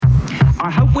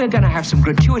we're going to have some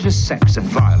gratuitous sex and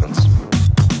violence.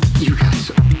 You guys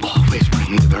always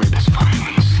bring me the very best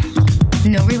violence.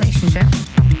 No relationship.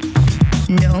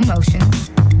 No emotions.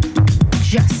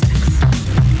 Just sex.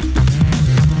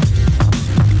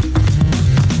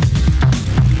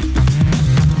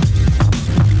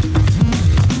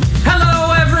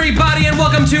 Hello, everybody, and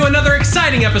welcome to another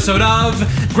exciting episode of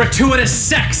Gratuitous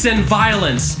Sex and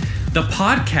Violence, the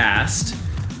podcast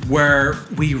where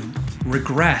we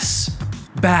regress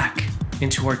back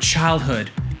into our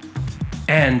childhood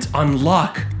and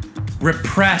unlock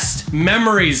repressed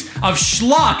memories of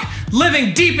schlock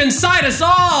living deep inside us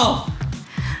all.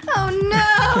 Oh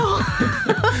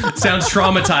no! Sounds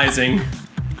traumatizing.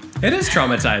 It is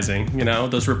traumatizing, you know,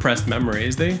 those repressed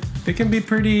memories. They can be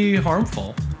pretty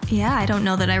harmful. Yeah, I don't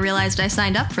know that I realized I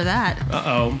signed up for that.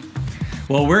 Uh-oh.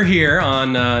 Well, we're here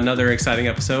on another exciting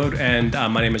episode, and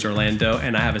my name is Orlando,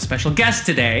 and I have a special guest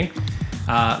today,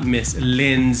 Miss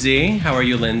Lindsay. How are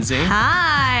you, Lindsay?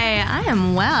 Hi, I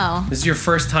am well. This is your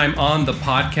first time on the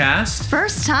podcast.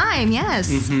 First time,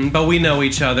 yes. But we know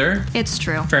each other It's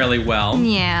true. fairly well.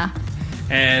 Yeah,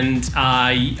 And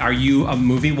are you a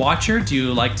movie watcher? Do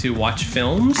you like to watch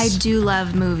films? I do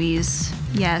love movies.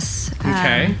 Yes.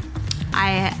 Okay.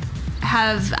 I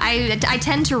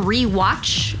tend to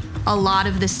rewatch a lot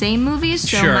of the same movies,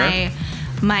 so Sure.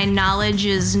 my knowledge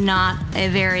is not a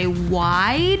very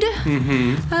wide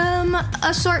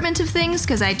assortment of things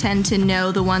because I tend to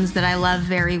know the ones that I love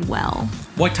very well.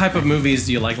 What type of movies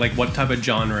do you like? Like what type of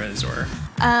genres or?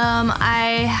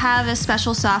 I have a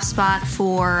special soft spot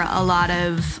for a lot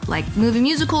of like movie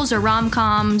musicals or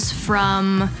rom-coms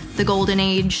from the golden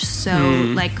age, so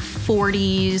like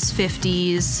 40s,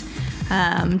 50s.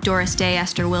 Doris Day,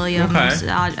 Esther Williams. Okay.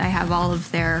 I have all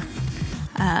of their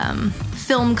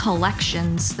film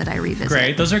collections that I revisit.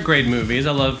 Great. Those are great movies.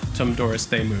 I love some Doris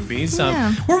Day movies.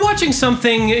 Yeah. We're watching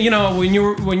something, you know,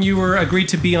 when you were agreed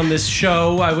to be on this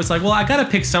show, I was like, well, I got to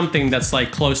pick something that's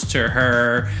like close to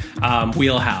her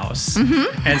wheelhouse.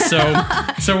 And so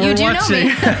we're You do know watching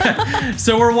me.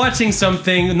 so we're watching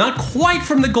something not quite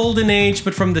from the golden age,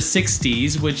 but from the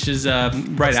 60s, which is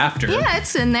right after. Yeah,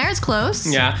 it's in there. It's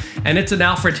close. Yeah, and it's an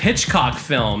Alfred Hitchcock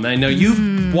film. I know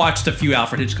you've watched a few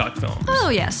Alfred Hitchcock films. Oh,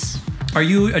 yes. Are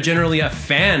you generally a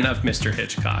fan of Mr.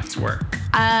 Hitchcock's work?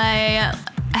 I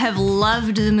have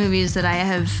loved the movies that I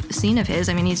have seen of his.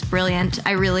 I mean, he's brilliant.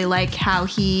 I really like how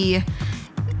he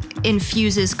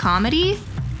infuses comedy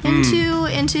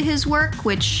into his work,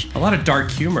 which... A lot of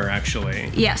dark humor, actually.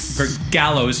 Yes. Or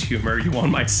gallows humor,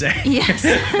 one might say. Yes.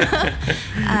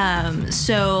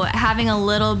 So having a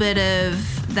little bit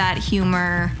of that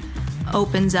humor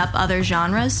opens up other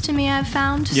genres to me, I've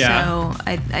found. Yeah. So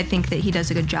I think that he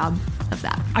does a good job of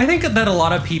that. I think that a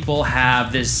lot of people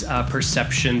have this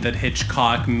perception that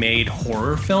Hitchcock made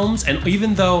horror films, and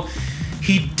even though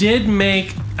he did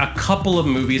make a couple of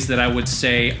movies that I would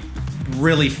say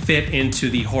really fit into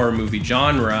the horror movie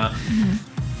genre,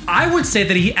 I would say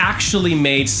that he actually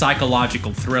made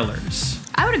psychological thrillers.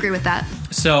 I would agree with that.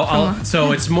 So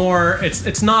it's more,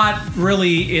 it's not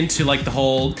really into like the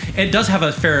whole, it does have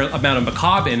a fair amount of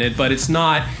macabre in it, but it's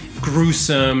not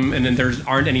gruesome, and then there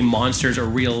aren't any monsters or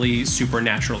really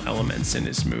supernatural elements in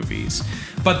his movies.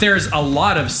 But there's a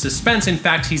lot of suspense. In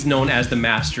fact, he's known as the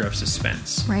master of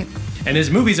suspense. Right. And his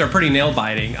movies are pretty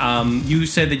nail-biting. You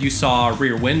said that you saw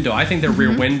Rear Window. I think that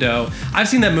Rear Window, I've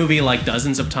seen that movie like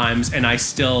dozens of times, and I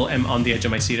still am on the edge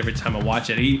of my seat every time I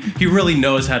watch it. He really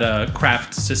knows how to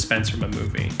craft suspense from a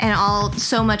movie. And all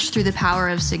so much through the power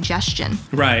of suggestion.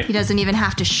 Right. He doesn't even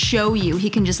have to show you.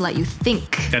 He can just let you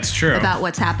think. That's true. About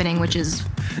what's happening, which is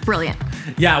brilliant.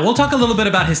 Yeah, we'll talk a little bit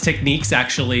about his techniques,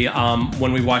 actually,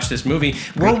 when we watch this movie.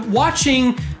 We're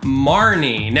watching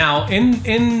Marnie. Now,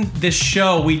 in this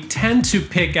show, we tend to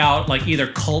pick out like either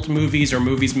cult movies or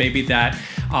movies maybe that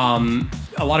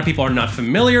a lot of people are not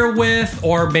familiar with,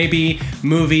 or maybe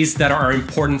movies that are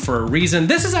important for a reason.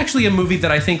 This is actually a movie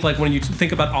that I think, like, when you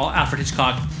think about all Alfred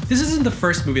Hitchcock, this isn't the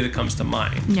first movie that comes to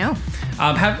mind. No.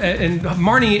 And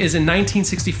Marnie is a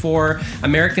 1964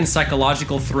 American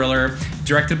psychological thriller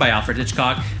directed by Alfred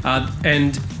Hitchcock,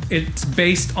 and it's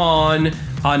based on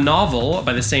a novel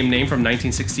by the same name from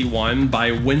 1961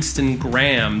 by Winston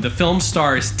Graham. The film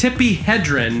stars Tippi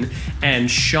Hedren and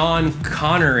Sean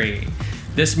Connery.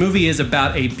 This movie is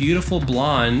about a beautiful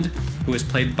blonde, who is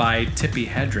played by Tippi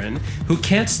Hedren, who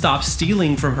can't stop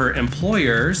stealing from her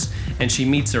employers, and she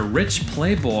meets a rich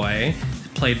playboy,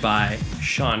 played by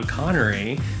Sean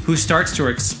Connery, who starts to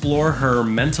explore her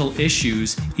mental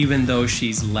issues even though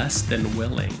she's less than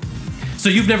willing. So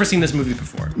you've never seen this movie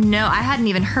before? No, I hadn't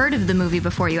even heard of the movie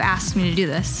before you asked me to do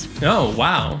this. Oh,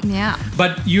 wow. Yeah.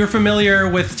 But you're familiar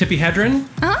with Tippi Hedren?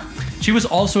 Uh-huh. She was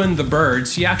also in The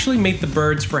Birds. She actually made The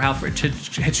Birds for Alfred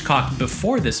Hitchcock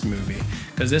before this movie,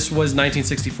 because this was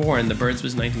 1964 and The Birds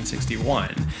was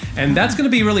 1961. And that's going to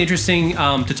be really interesting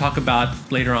to talk about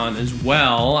later on as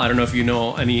well. I don't know if you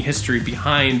know any history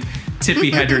behind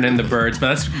Tippi Hedren and The Birds, but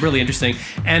that's really interesting.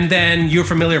 And then you're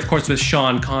familiar, of course, with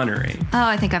Sean Connery. Oh,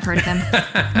 I think I've heard of him.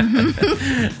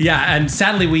 Yeah, and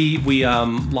sadly we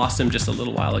lost him just a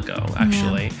little while ago,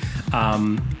 actually.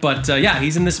 Yeah. But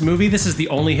he's in this movie. This is the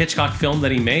only Hitchcock film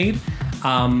that he made. It's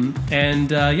going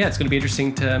to be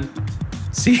interesting to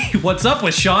see what's up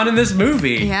with Sean in this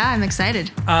movie. Yeah, I'm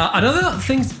excited. Another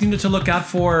thing to look out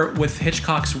for with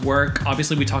Hitchcock's work,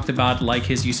 obviously we talked about like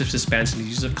his use of suspense and his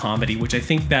use of comedy, which I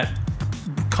think that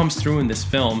comes through in this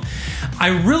film. I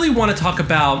really want to talk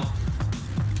about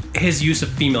his use of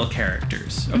female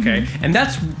characters, okay? Mm-hmm. And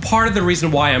that's part of the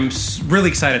reason why I'm really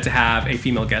excited to have a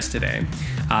female guest today.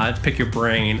 To pick your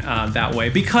brain that way,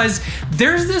 because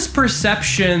there's this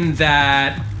perception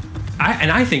that,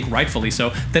 I think rightfully so,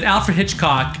 that Alfred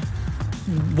Hitchcock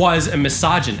was a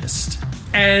misogynist,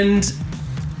 and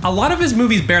a lot of his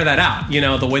movies bear that out. You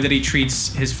know, the way that he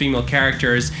treats his female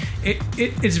characters,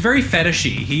 it's very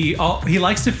fetishy. He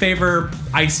likes to favor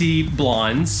icy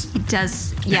blondes. He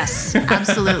does, yes,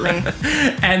 absolutely.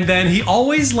 And then he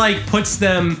always like puts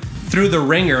them through the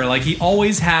ringer. Like he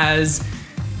always has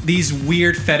these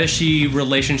weird fetishy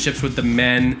relationships with the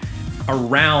men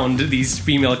around these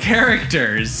female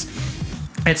characters.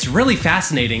 It's really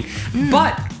fascinating.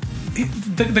 But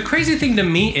the crazy thing to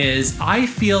me is I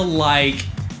feel like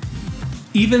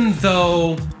even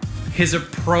though his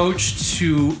approach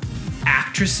to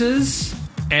actresses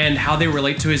and how they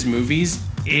relate to his movies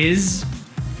is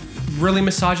really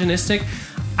misogynistic,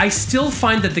 I still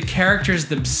find that the characters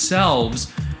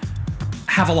themselves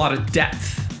have a lot of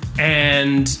depth.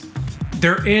 And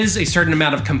there is a certain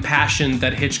amount of compassion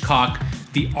that Hitchcock,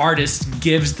 the artist,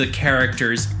 gives the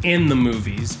characters in the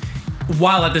movies,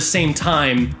 while at the same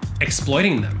time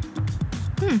exploiting them.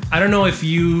 I don't know if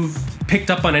you've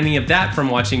picked up on any of that from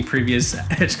watching previous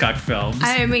Hitchcock films.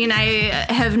 I mean, I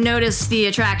have noticed the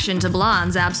attraction to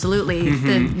blondes, absolutely. Mm-hmm.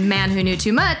 The Man Who Knew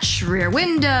Too Much, Rear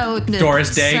Window.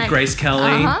 Doris Day, Grace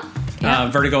Kelly.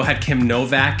 Yeah. Vertigo had Kim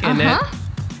Novak in it.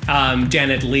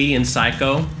 Janet Leigh in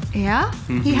Psycho. Yeah,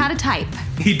 he had a type.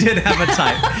 He did have a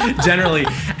type, generally.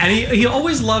 And he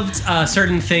always loved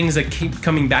certain things that keep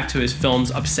coming back to his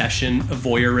films: obsession,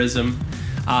 voyeurism,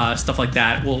 stuff like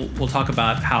that. We'll talk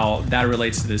about how that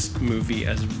relates to this movie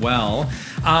as well.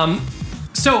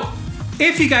 So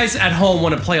if you guys at home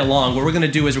want to play along, what we're going to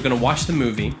do is we're going to watch the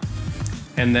movie,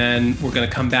 and then we're going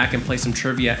to come back and play some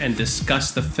trivia and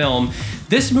discuss the film.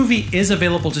 This movie is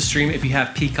available to stream if you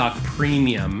have Peacock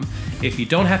Premium. If you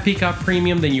don't have Peacock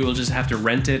Premium, then you will just have to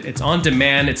rent it. It's on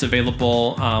demand. It's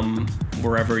available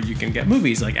wherever you can get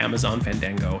movies, like Amazon,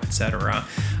 Fandango, etc.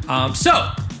 So,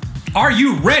 are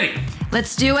you ready?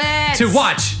 Let's do it. To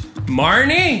watch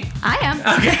Marnie? I am.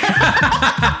 Okay.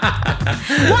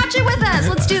 Watch it with us.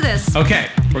 Let's do this. Okay,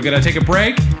 we're going to take a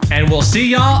break, and we'll see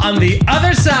y'all on the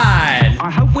other side.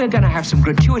 I hope we're going to have some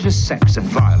gratuitous sex and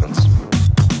violence.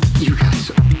 You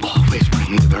guys always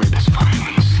bring me the very best violence.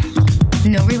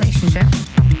 No relationship.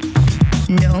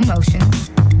 No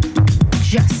emotions.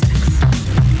 Just sex.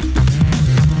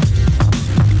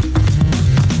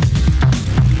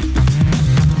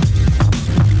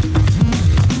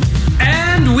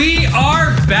 And we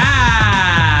are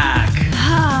back!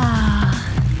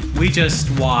 We just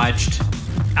watched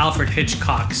Alfred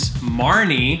Hitchcock's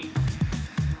Marnie.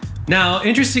 Now,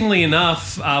 interestingly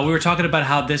enough, we were talking about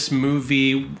how this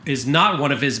movie is not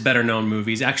one of his better-known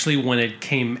movies. Actually, when it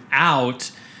came out,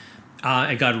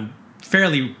 it got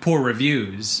fairly poor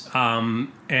reviews, but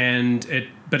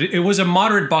it was a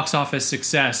moderate box office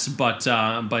success. But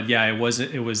yeah, it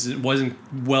wasn't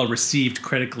well received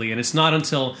critically, and it's not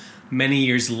until many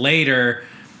years later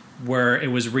where it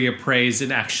was reappraised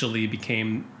and actually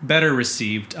became better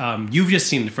received. You've just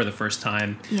seen it for the first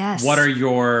time. Yes. What are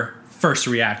your first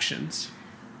reactions?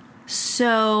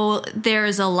 So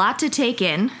there's a lot to take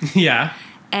in. Yeah.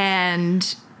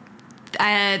 And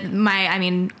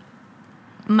my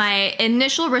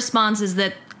initial response is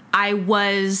that I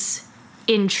was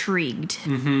intrigued.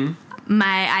 Mm-hmm.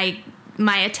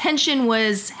 My attention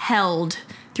was held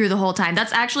through the whole time.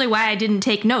 That's actually why I didn't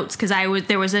take notes, because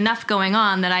there was enough going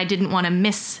on that I didn't want to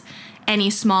miss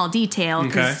any small detail,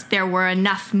 because there were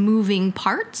enough moving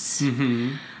parts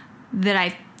that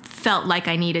I felt like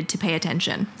I needed to pay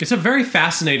attention. It's a very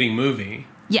fascinating movie.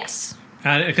 Yes.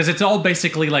 Because it's all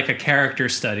basically like a character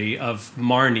study of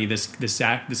Marnie,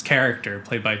 this character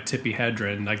played by Tippi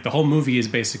Hedren. Like the whole movie is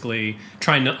basically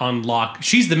trying to unlock.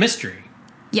 She's the mystery,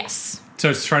 Yes.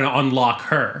 so it's trying to unlock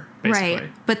her, basically.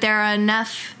 Right. But there are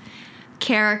enough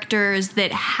characters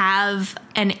that have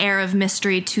an air of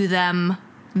mystery to them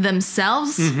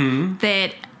themselves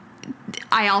that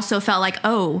I also felt like,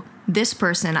 oh, this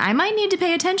person, I might need to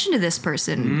pay attention to this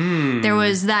person. There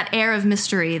was that air of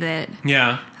mystery that,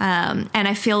 Yeah. and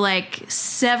I feel like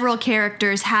several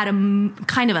characters had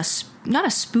kind of not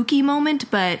a spooky moment,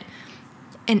 but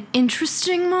an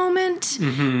interesting moment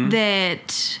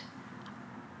that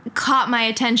caught my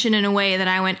attention in a way that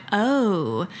I went,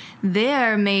 oh,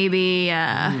 they're maybe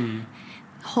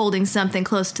holding something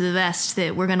close to the vest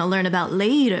that we're going to learn about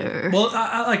later. Well,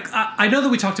 I know that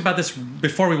we talked about this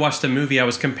before we watched the movie. I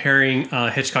was comparing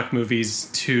Hitchcock movies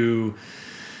to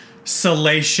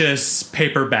salacious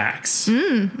paperbacks.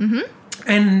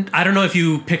 And I don't know if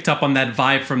you picked up on that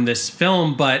vibe from this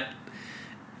film, but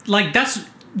like that's,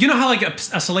 you know how like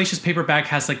a salacious paperback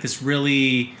has like this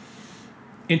really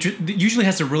usually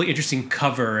has a really interesting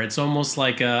cover. It's almost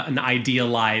like an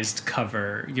idealized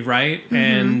cover, right?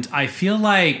 And I feel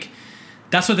like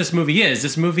that's what this movie is.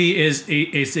 This movie is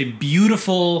a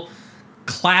beautiful,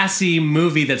 classy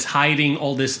movie that's hiding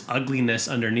all this ugliness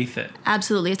underneath it.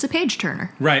 Absolutely. It's a page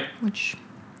turner. Right. Which,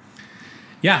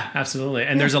 yeah, absolutely.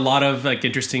 And there's a lot of like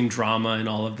interesting drama and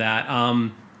all of that.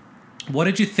 What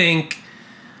did you think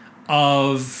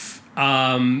of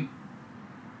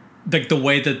like the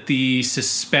way that the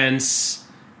suspense,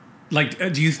 like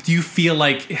do you feel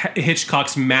like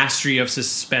Hitchcock's mastery of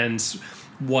suspense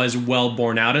was well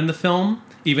borne out in the film,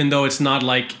 even though it's not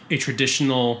like a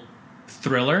traditional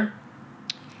thriller?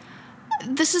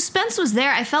 the suspense was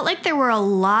there. I felt like there were a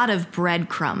lot of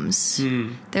breadcrumbs.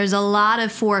 There's a lot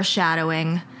of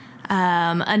foreshadowing,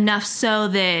 enough so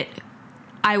that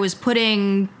I was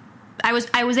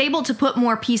able to put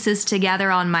more pieces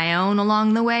together on my own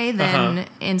along the way than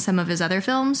in some of his other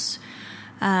films,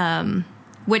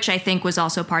 which I think was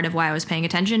also part of why I was paying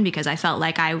attention, because I felt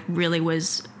like I really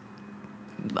was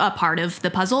a part of the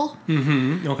puzzle.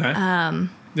 Mm-hmm. Okay.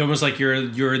 Almost like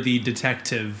you're the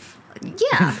detective.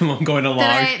 Yeah. Going along.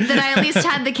 That I at least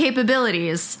had the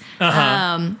capabilities.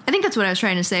 I think that's what I was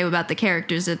trying to say about the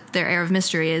characters, that their air of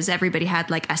mystery is everybody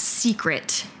had like a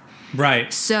secret.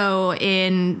 Right. So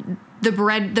in the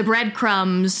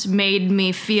breadcrumbs made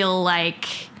me feel like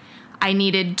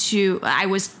I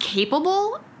was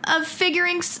capable of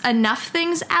figuring enough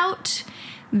things out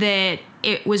that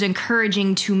it was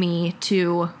encouraging to me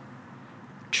to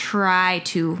try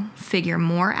to figure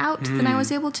more out than I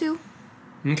was able to.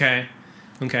 Okay.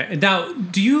 Now,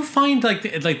 do you find like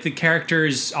the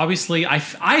characters? Obviously, I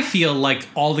feel like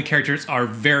all the characters are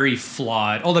very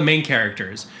flawed. All the main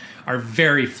characters are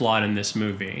very flawed in this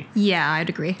movie. Yeah, I'd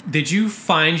agree. Did you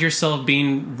find yourself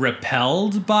being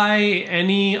repelled by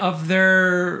any of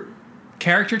their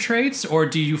character traits, or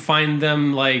do you find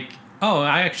them like, oh,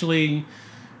 I actually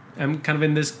am kind of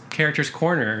in this character's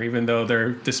corner, even though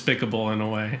they're despicable in a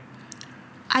way?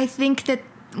 I think that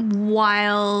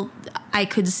while I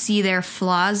could see their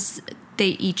flaws, they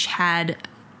each had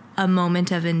a moment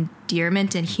of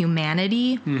endearment and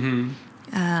humanity,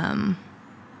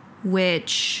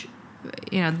 which,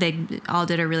 they all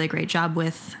did a really great job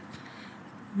with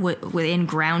in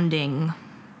grounding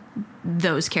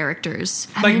those characters.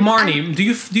 Like Marnie,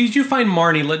 did you find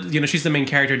Marnie? She's the main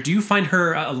character. Do you find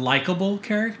her a likable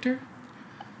character?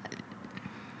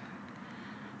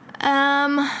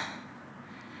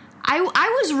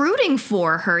 I was rooting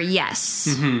for her, yes.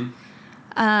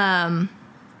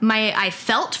 I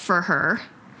felt for her.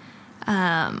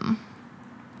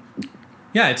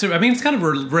 Yeah, it's kind of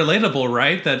relatable,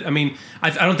 right?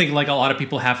 I don't think like a lot of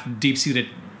people have deep-seated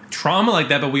trauma like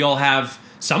that, but we all have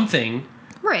something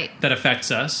that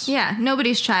affects us. Yeah,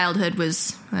 nobody's childhood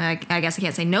was, I guess I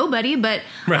can't say nobody, but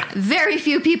right. Very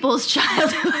few people's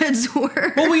childhoods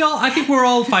were. Well, I think we're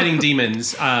all fighting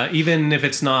demons, even if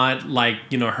it's not like,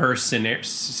 her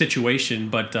situation,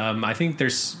 but I think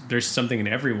there's something in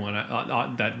everyone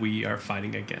that we are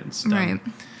fighting against. Right.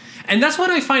 And that's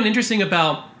what I find interesting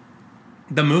about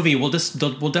the movie. We'll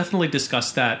definitely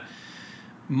discuss that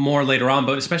more later on,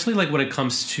 but especially like when it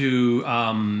comes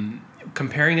to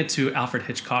comparing it to Alfred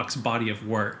Hitchcock's body of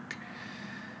work.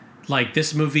 Like,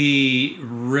 this movie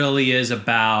really is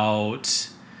about...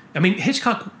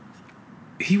 Hitchcock,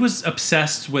 he was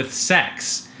obsessed with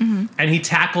sex, and he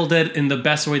tackled it in the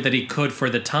best way that he could for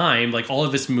the time. Like, all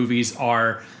of his movies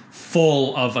are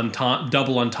full of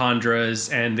double entendres,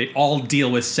 and they all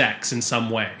deal with sex in some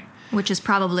way. Which is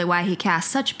probably why he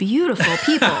cast such beautiful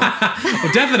people.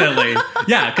 Well, definitely,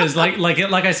 yeah. Because like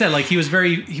I said, like he was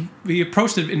he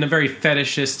approached it in a very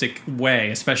fetishistic way,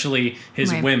 especially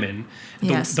his Right. women.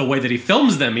 Yes. The way that he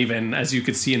films them, even as you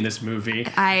could see in this movie.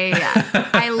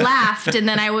 I laughed, and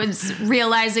then I was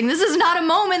realizing this is not a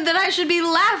moment that I should be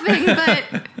laughing, but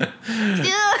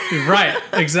Right,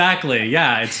 exactly.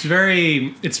 Yeah, it's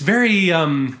very it's very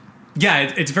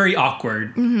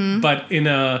awkward, but in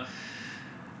a,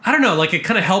 I don't know, like it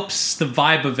kind of helps the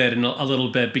vibe of it a little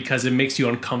bit because it makes you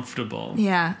uncomfortable.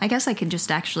 yeah, I guess I could just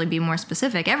actually be more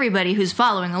specific. Everybody who's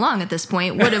following along at this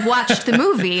point would have watched the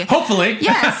movie. Hopefully.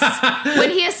 Yes, when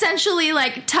he essentially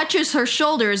like touches her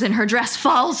shoulders and her dress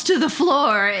falls to the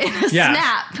floor in a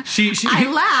snap.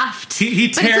 I laughed. He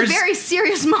but tears, it's a very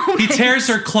serious moment. he tears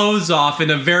her clothes off in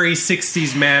a very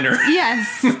 60s manner.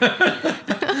 Yes.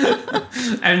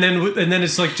 And then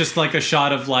it's like just like a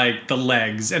shot of like the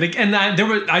legs, and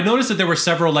I noticed that there were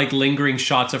several like lingering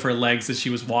shots of her legs that she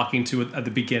was walking to at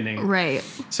the beginning. Right.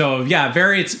 So yeah,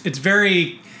 it's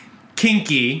very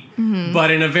kinky,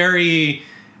 but in a very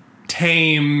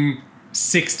tame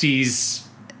 60s,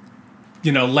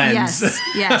 lens.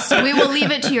 Yes. We will leave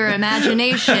it to your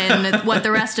imagination what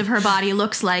the rest of her body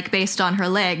looks like based on her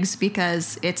legs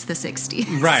because it's the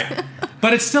 60s. Right.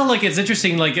 But it's still like it's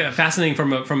interesting, like fascinating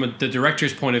from the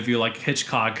director's point of view, like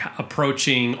Hitchcock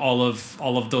approaching all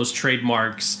of those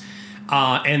trademarks,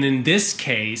 and in this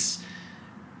case,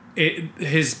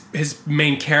 his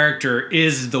main character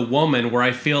is the woman. Where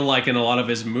I feel like in a lot of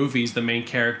his movies, the main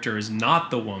character is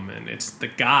not the woman; it's the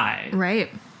guy.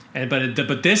 Right.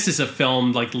 But this is a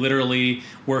film like literally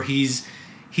where he's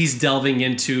delving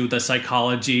into the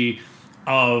psychology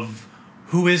of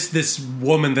who is this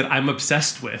woman that I'm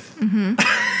obsessed with.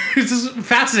 It's just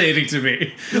fascinating to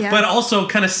me, but also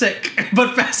kind of sick,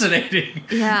 but fascinating.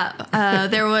 Yeah,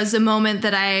 there was a moment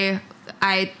that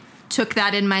I took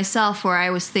that in myself where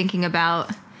I was thinking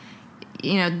about,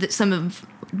 some of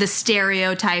the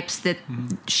stereotypes that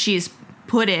she's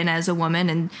put in as a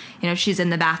woman, and she's in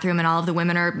the bathroom and all of the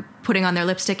women are putting on their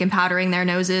lipstick and powdering their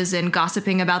noses and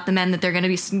gossiping about the men that they're going to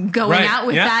be going out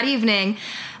with that evening.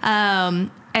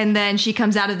 And then she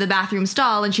comes out of the bathroom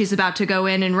stall and she's about to go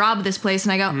in and rob this place,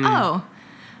 and I go, oh,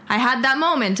 I had that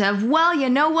moment of, well, you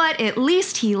know what? At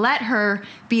least he let her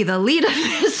be the lead of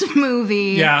this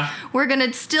movie. Yeah. We're going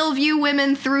to still view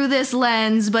women through this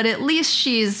lens, but at least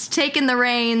she's taken the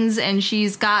reins and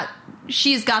she's got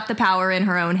the power in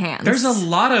her own hands. There's a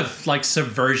lot of like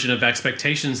subversion of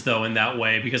expectations though in that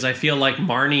way, because I feel like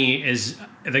Marnie is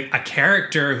a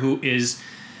character who is,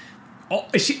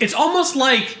 it's almost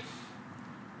like,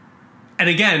 and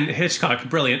again, Hitchcock,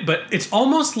 brilliant, but it's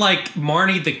almost like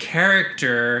Marnie, the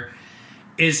character,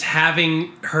 is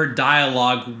having her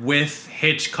dialogue with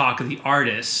Hitchcock, the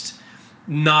artist,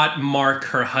 not Mark,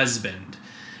 her husband.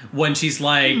 When she's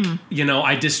like,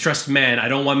 I distrust men, I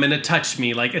don't want men to touch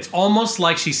me. Like, it's almost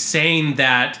like she's saying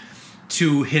that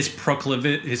to his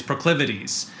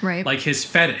proclivities, right? Like his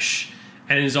fetish,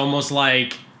 and it's almost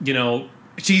like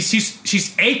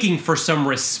she's aching for some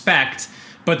respect,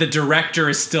 but the director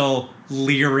is still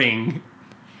leering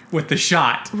with the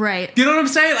shot. Right. You know what I'm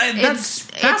saying? That's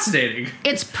fascinating.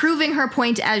 It's proving her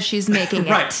point as she's making it.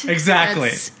 Right. Exactly.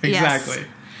 Exactly. Yes.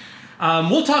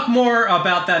 We'll talk more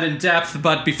about that in depth,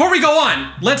 but before we go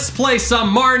on, let's play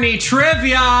some Marnie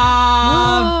trivia.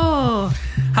 Oh.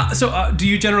 So, do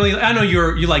you generally? I know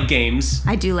you like games.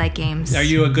 I do like games. Are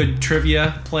you a good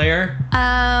trivia player?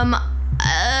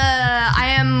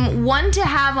 I am one to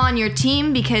have on your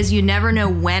team because you never know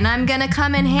when I'm gonna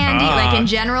come in handy. Like in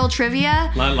general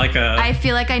trivia, I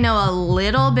feel like I know a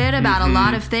little bit about a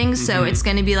lot of things, so it's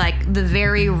gonna be like the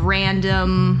very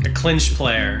random, a clinch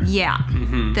player. Yeah,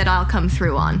 that I'll come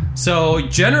through on. So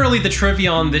generally, the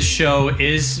trivia on this show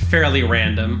is fairly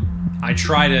random. I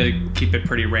try to keep it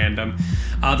pretty random.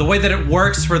 The way that it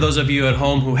works for those of you at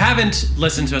home who haven't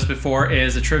listened to us before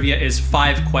is the trivia is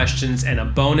 5 questions and a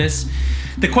bonus.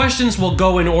 The questions will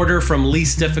go in order from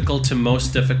least difficult to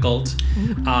most difficult.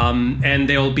 And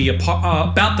they'll be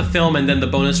about the film, and then the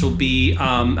bonus will be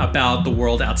about the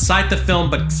world outside the film,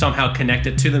 but somehow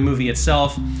connected to the movie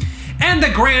itself. And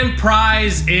the grand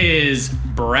prize is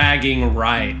bragging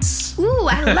rights. Ooh,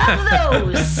 I love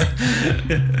those.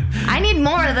 I need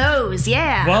more of those,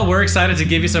 yeah. Well, we're excited to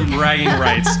give you some bragging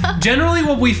rights. Generally,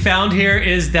 what we found here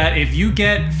is that if you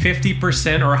get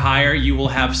 50% or higher, you will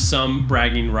have some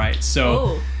bragging rights.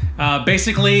 So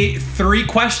Basically, 3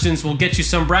 questions will get you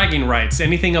some bragging rights.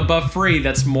 Anything above free,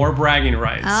 that's more bragging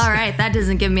rights. All right, that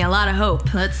doesn't give me a lot of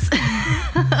hope. Let's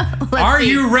Are see.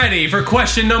 you ready for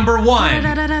question number 1?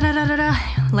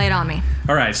 Lay it on me.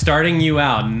 All right, starting you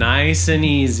out nice and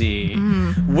easy.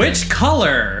 Which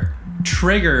color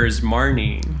triggers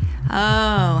Marnie?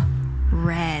 Oh,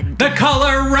 red. The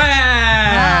color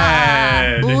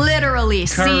red! Literally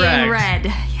Correct. seeing red.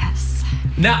 Yes.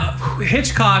 Now,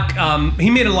 Hitchcock, he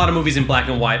made a lot of movies in black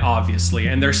and white, obviously,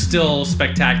 and they're still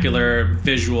spectacular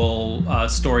visual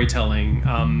storytelling.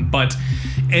 But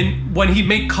when he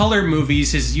made color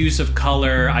movies, his use of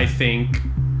color, I think,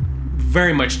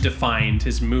 very much defined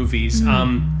his movies.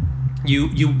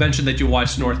 You mentioned that you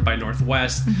watched North by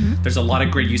Northwest. There's a lot of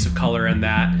great use of color in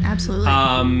that. Absolutely.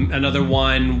 Another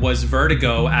one was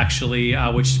Vertigo, actually,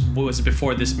 which was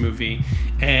before this movie.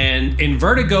 And in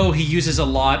Vertigo, he uses a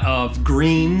lot of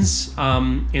greens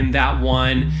in that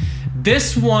one.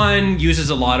 This one uses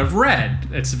a lot of red.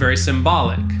 It's very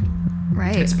symbolic.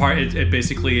 Right. It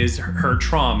basically is her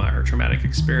trauma, her traumatic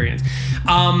experience.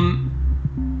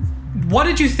 What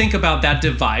did you think about that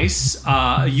device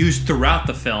used throughout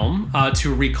the film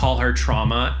to recall her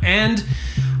trauma? And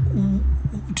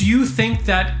do you think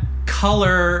that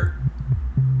color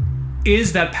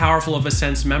is that powerful of a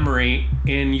sense memory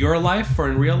in your life or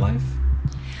in real life?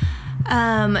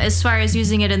 As far as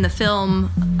using it in the film,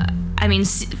 I mean,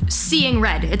 seeing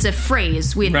red, it's a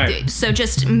phrase. Right. So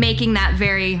just making that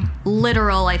very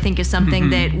literal, I think, is something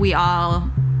that we all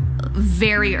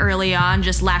very early on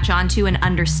just latch onto and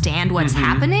understand what's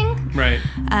happening. Right.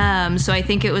 So I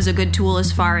think it was a good tool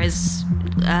as far as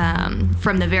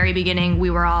from the very beginning we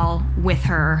were all with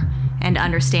her and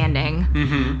understanding.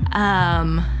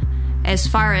 As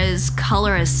far as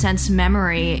color as sense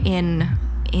memory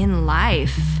in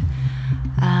life,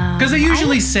 because they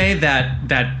usually say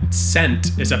that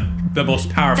scent is the most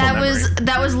powerful memory.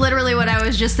 that was literally what I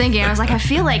was just thinking. I was like, I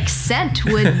feel like scent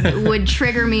would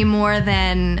trigger me more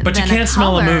than. But than you can't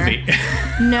smell a movie.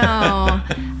 No,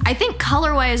 I think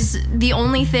color wise, the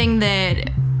only thing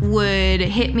that would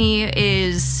hit me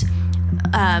is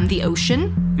the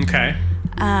ocean. Okay.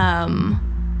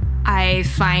 I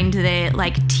find that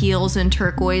like teals and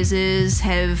turquoises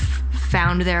have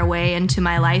found their way into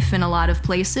my life in a lot of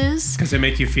places. Because they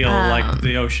make you feel like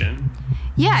the ocean.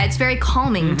 Yeah, it's very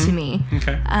calming to me.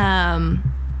 Okay.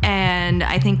 And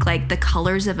I think like the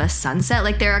colors of a sunset,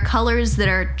 like there are colors that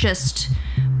are just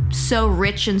so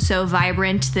rich and so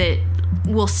vibrant that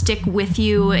will stick with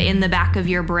you in the back of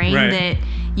your brain that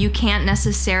you can't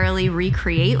necessarily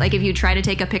recreate. Like if you try to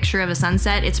take a picture of a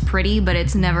sunset, it's pretty, but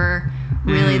it's never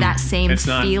really that same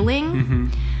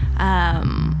feeling.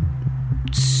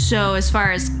 So as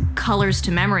far as colors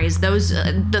to memories, those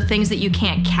the things that you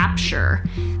can't capture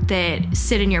that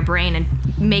sit in your brain and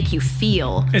make you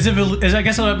feel. I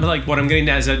guess like what I'm getting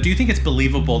at is that, do you think it's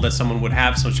believable that someone would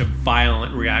have such a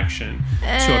violent reaction to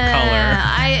a color?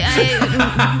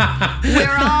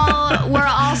 We're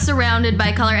all surrounded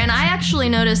by color, and I actually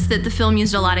noticed that the film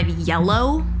used a lot of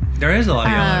yellow. There is a lot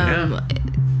of yellow, yeah.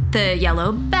 The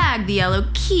yellow bag, the yellow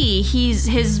key.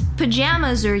 His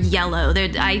pajamas are yellow.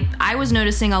 I was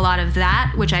noticing a lot of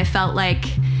that, which I felt like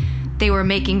they were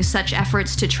making such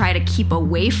efforts to try to keep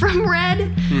away from red.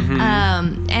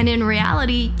 And in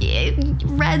reality,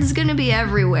 red's gonna be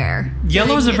everywhere.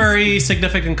 Yellow's a very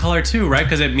significant color too, right?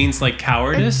 Because it means like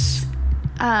cowardice.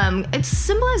 It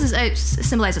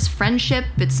symbolizes friendship.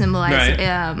 It symbolizes.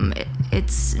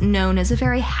 It's known as a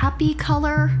very happy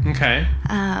color. Okay.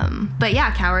 But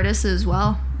yeah, cowardice as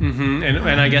well. And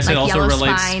I guess like it also yellow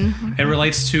relates. spine. It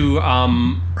relates to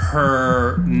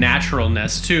her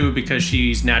naturalness too, because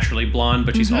she's naturally blonde,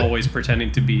 but she's always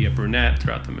pretending to be a brunette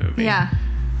throughout the movie. Yeah.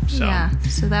 So. Yeah.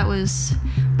 So that was.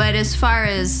 But as far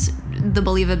as the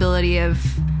believability of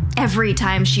every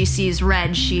time she sees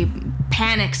red, she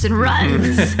panics and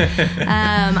runs.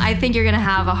 I think you're gonna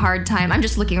have a hard time. I'm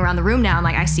just looking around the room now. I'm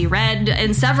like, I see red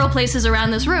in several places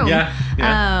around this room. Yeah.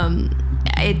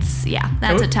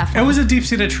 That's a tough one. It was a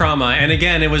deep-seated trauma, and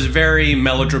again, it was very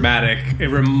melodramatic. It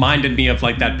reminded me of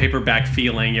like that paperback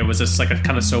feeling. It was just like a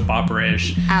kind of soap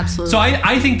opera-ish. Absolutely. So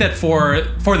I think that for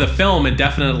the film, it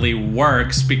definitely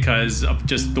works because of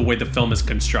just the way the film is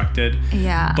constructed.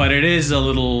 Yeah. But it is a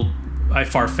little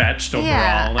far-fetched overall.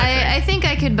 Yeah, I think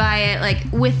I could buy it like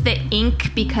with the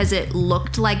ink because it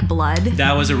looked like blood.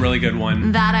 That was a really good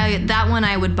one. That one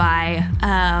I would buy.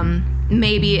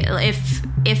 Maybe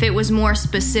if it was more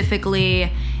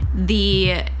specifically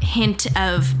the hint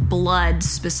of blood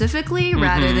specifically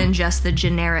rather than just the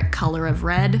generic color of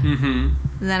red,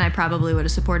 then I probably would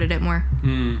have supported it more.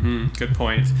 Good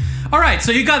point. All right,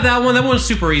 so you got that one. That one was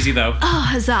super easy, though. Oh,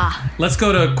 huzzah. Let's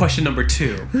go to question number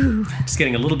 2. It's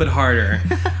getting a little bit harder.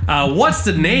 What's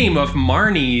the name of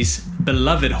Marnie's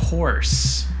beloved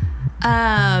horse?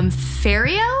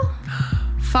 Fario?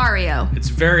 It's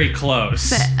very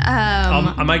close.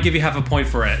 I might give you half a point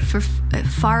for it.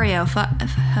 Fario.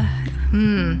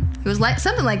 It was like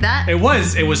something like that. It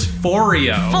was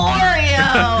Forio.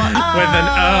 Forio. With an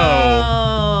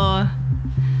O.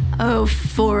 Oh,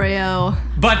 Forio.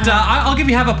 But I'll give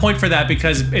you half a point for that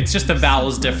because it's just a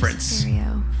vowels difference.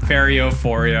 Fario,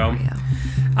 Forio.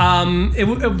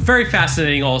 Very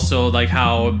fascinating also, like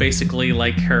how basically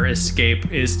like her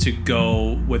escape is to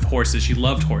go with horses. She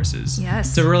loved horses. Yes.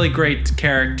 It's a really great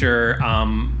character,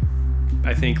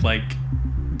 I think, like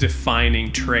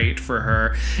defining trait for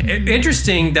her.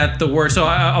 Interesting that the word, so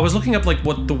I was looking up like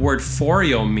what the word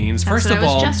Forio means. That's what I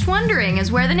was just wondering,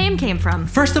 is where the name came from.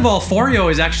 First of all, Forio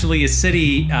is actually a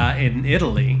city in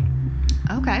Italy.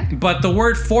 Okay. But the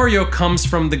word Forio comes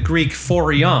from the Greek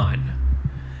Phorion,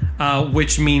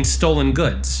 which means stolen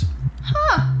goods.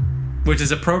 Huh. Which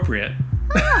is appropriate.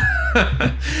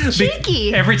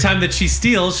 Cheeky. Every time that she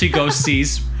steals, she goes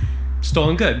sees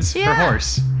stolen goods. Yeah. Her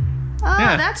horse. Oh,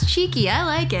 Yeah. that's cheeky. I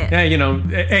like it. Yeah, you know,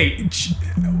 hey,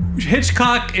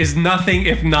 Hitchcock is nothing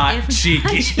if not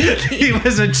cheeky. He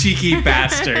was a cheeky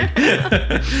bastard.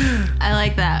 I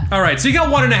like that. All right, so you got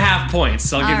 1.5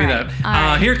 points. I'll give you that. All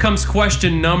right. Here comes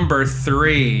question number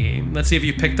 3. Let's see if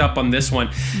you picked up on this one.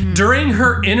 During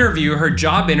her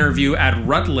job interview at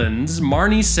Rutland's,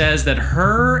 Marnie says that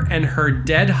her and her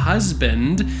dead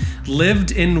husband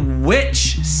lived in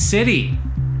which city?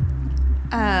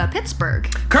 Pittsburgh.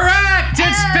 Correct!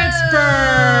 It's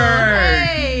Pittsburgh!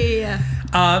 Hey!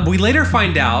 We later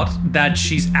find out that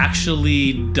she's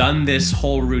actually done this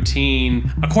whole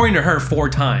routine, according to her, 4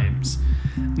 times.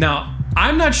 Now,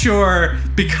 I'm not sure,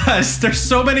 because there's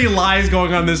so many lies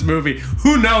going on in this movie.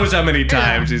 Who knows how many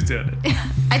times she's doing it?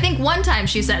 I think one time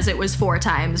she says it was 4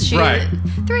 times. Right.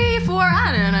 3, 4,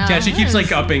 I don't know. Yeah, she keeps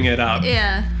like upping it up.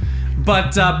 Yeah.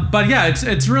 But yeah,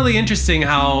 it's really interesting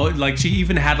how like she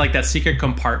even had like that secret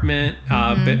compartment.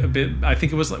 I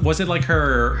think it was it like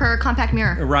her compact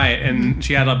mirror. Right, and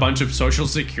she had a bunch of social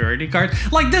security cards.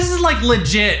 Like this is like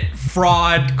legit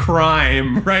fraud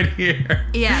crime right here.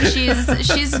 Yeah,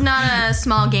 she's not a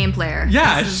small game player.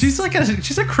 Yeah, she's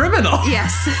a criminal.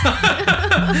 Yes.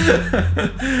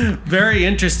 Very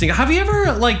interesting. Have you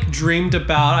ever like dreamed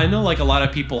about? I know like a lot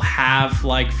of people have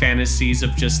like fantasies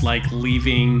of just like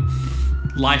leaving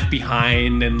life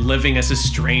behind and living as a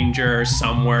stranger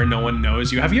somewhere no one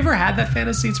knows you. Have you ever had that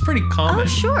fantasy? It's pretty common. Oh,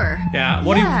 sure. Yeah.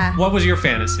 Yeah. What was your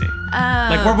fantasy?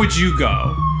 Like where would you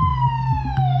go?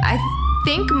 I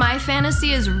think my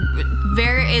fantasy is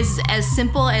as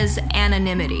simple as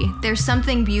anonymity. There's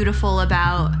something beautiful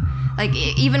about, like,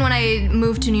 even when I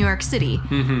moved to New York City,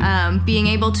 being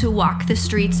able to walk the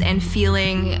streets and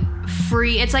feeling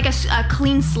free. It's like a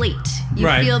clean slate. You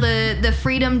Right. feel the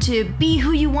freedom to be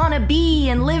who you want to be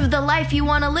and live the life you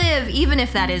want to live, even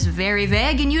if that is very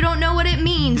vague and you don't know what it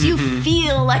means. You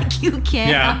feel like you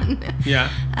can. Yeah.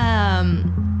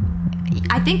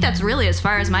 I think that's really as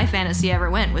far as my fantasy ever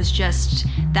went, was just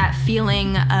that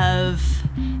feeling of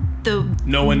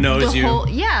No one knows you.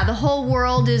 The whole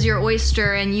world is your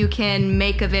oyster and you can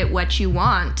make of it what you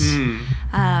want.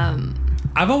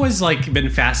 I've always like been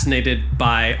fascinated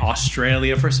by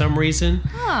Australia for some reason,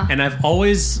 and I've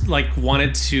always like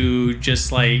wanted to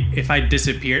just like, if I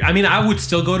disappeared, I mean I would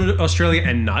still go to Australia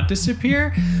and not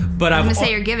disappear, but I'm gonna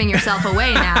say you're giving yourself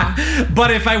away now.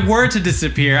 But if I were to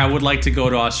disappear, I would like to go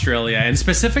to Australia, and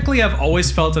specifically I've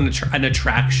always felt an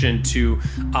attraction to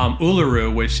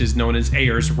Uluru, which is known as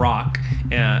Ayers Rock,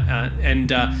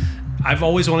 and I've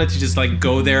always wanted to just like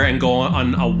go there and go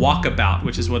on a walkabout,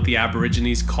 which is what the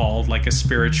Aborigines called like a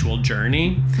spiritual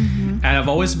journey. And I've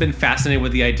always been fascinated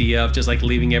with the idea of just like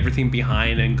leaving everything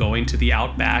behind and going to the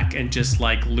outback and just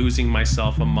like losing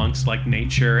myself amongst like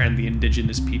nature and the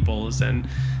indigenous peoples and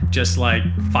just like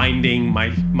finding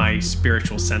my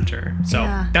spiritual center. So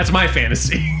that's my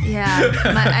fantasy. Yeah,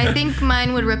 I think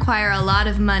mine would require a lot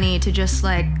of money to just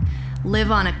like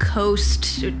live on a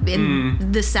coast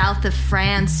in the south of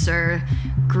France or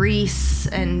Greece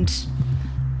and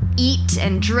eat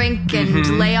and drink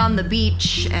and lay on the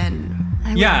beach, and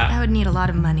I would need a lot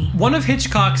of money. One of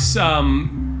Hitchcock's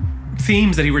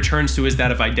themes that he returns to is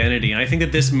that of identity, and I think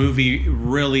that this movie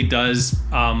really does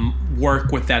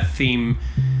work with that theme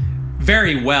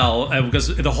very well,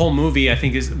 because the whole movie I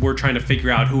think we're trying to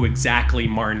figure out who exactly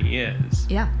Marnie is.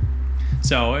 Yeah.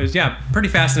 So it was, pretty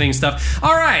fascinating stuff.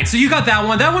 All right, so you got that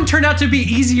one. That one turned out to be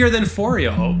easier than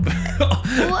Foreo.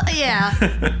 Well, yeah.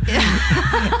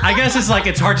 I guess it's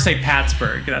hard to say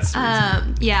Pittsburgh. That's the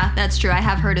reason. Yeah, that's true. I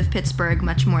have heard of Pittsburgh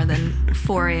much more than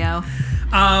Foreo.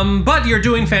 But you're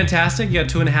doing fantastic. You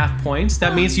got 2.5 points.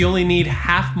 That means you only need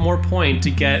half more point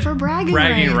to get For bragging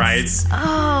rights.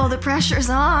 Oh, the pressure's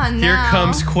on Here now.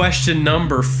 comes question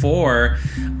number 4.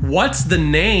 What's the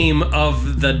name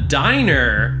of the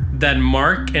diner that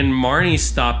Mark and Marnie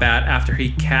stop at after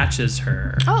he catches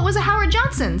her? Oh, it was a Howard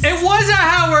Johnson's. It was a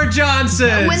Howard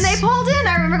Johnson's! When they pulled in,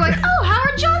 I remember going, oh,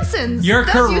 Howard Johnson's. You're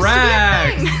Those used to be a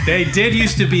correct. thing. They did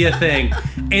used to be a thing.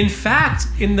 In fact,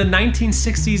 in the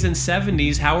 1960s and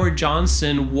 70s, Howard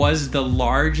Johnson was the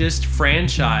largest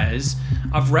franchise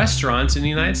of restaurants in the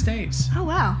United States. Oh,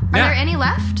 wow. Are Yeah. there any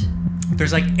left?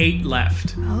 There's like 8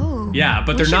 left. Oh. Yeah,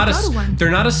 but We they're not should go to one.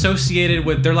 they're not associated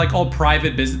with. They're like all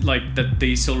private business, like that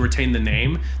they still retain the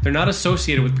name. They're not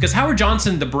associated with because Howard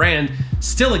Johnson, the brand,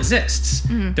 still exists.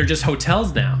 Mm-hmm. They're just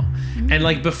hotels now. And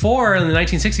like before in the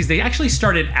 1960s, they actually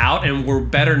started out and were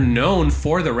better known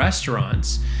for the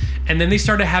restaurants, and then they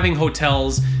started having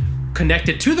hotels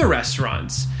connected to the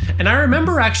restaurants. And I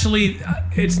remember actually,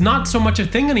 it's not so much a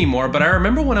thing anymore, but I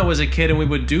remember when I was a kid and we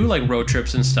would do like road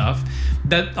trips and stuff,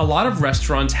 that a lot of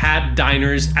restaurants had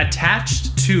diners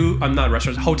attached to, not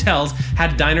restaurants, hotels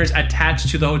had diners attached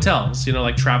to the hotels, you know,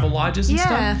 like travel lodges and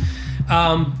Yeah.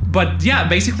 stuff. But yeah,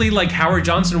 basically like Howard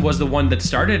Johnson was the one that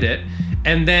started it.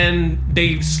 And then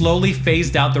they slowly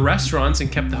phased out the restaurants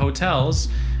and kept the hotels.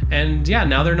 And yeah,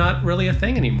 now they're not really a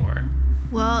thing anymore.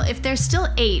 Well, if there's still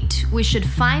 8, we should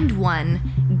find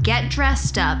one, get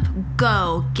dressed up,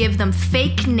 go, give them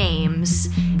fake names.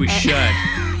 We should.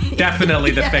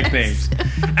 Definitely the fake names.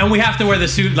 And we have to wear the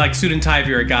suit, like suit and tie if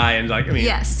you're a guy. And like, I mean,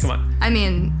 Yes. come on. I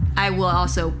mean, I will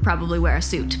also probably wear a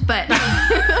suit, but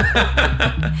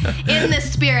in the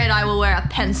spirit, I will wear a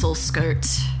pencil skirt.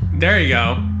 There you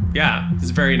go. Yeah,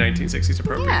 it's very 1960s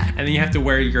appropriate. Yeah. And then you have to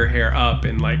wear your hair up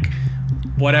in like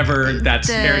whatever that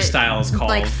hairstyle is called.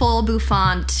 Like full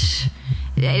bouffant.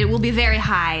 It will be very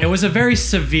high. It was a very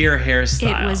severe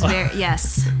hairstyle. It was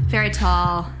very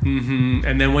tall.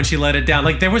 And then when she let it down,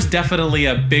 like there was definitely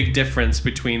a big difference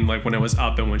between like when it was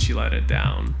up and when she let it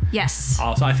down. Yes.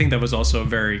 Also, I think that was also a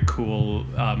very cool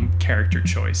character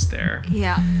choice there.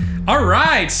 Yeah. All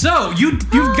right, so you've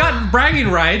got bragging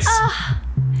rights.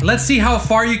 Let's see how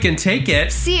far you can take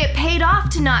it. See, it paid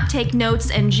off to not take notes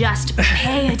and just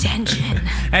pay attention.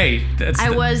 Hey,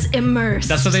 I was immersed.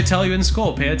 that's what they tell you in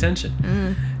school. Pay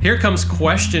attention. Here comes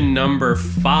question number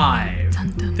 5. Dun,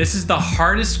 dun. This is the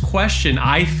hardest question,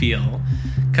 I feel,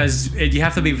 because you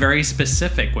have to be very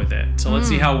specific with it. So let's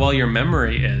see how well your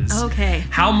memory is. Okay.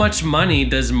 How much money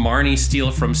does Marnie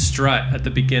steal from Strut at the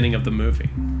beginning of the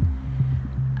movie?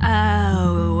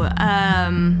 Oh,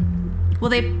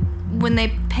 well, when they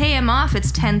pay him off,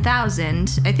 it's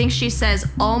 10,000. I think she says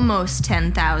almost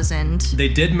 10,000. They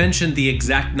did mention the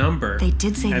exact number. They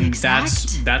did say the and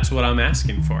exact? that's what I'm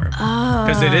asking for. Oh.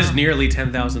 Because it is nearly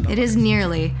 $10,000. It is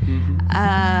nearly.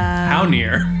 How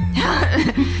near?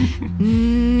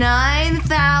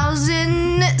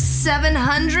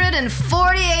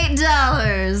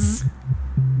 $9,748.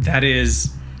 That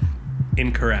is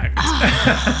incorrect.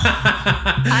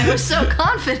 I was so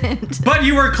confident. But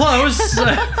you were close.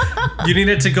 You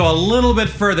needed to go a little bit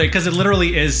further because it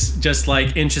literally is just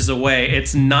like inches away.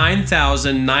 It's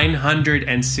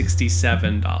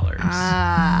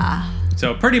 $9,967.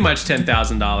 So pretty much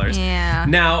 $10,000. Yeah.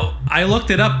 Now I looked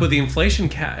it up with the inflation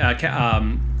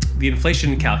the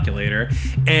inflation calculator,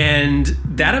 and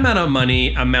that amount of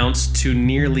money amounts to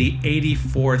nearly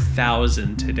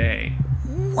 $84,000 today.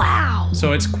 Wow.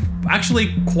 So it's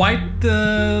actually quite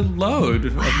the load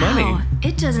of money.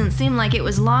 It doesn't seem like it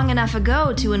was long enough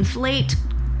ago to inflate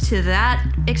to that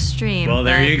extreme. Well,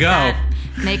 there but you go. That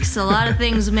makes a lot of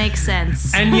things make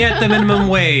sense. And yet the minimum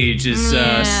wage is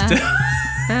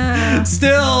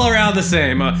still around the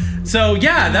same. So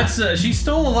yeah, that's she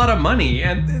stole a lot of money,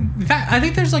 and in fact, I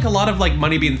think there's like a lot of like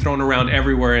money being thrown around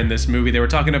everywhere in this movie. They were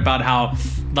talking about how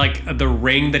like the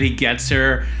ring that he gets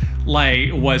her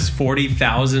like was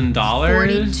 $40,000.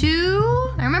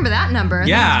 42? I remember that number. I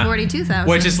think it was 42,000.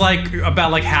 which is like about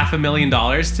like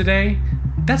 $500,000 today.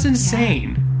 That's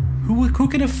insane. Who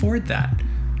can afford that?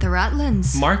 the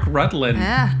Rutlands. Mark Rutland.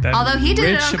 Yeah. That Although he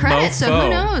did it on rich credit, so mofo. who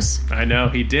knows? I know,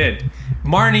 he did.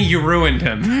 Marnie, you ruined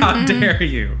him. How dare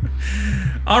you?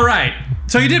 All right.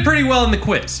 So you did pretty well in the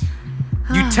quiz.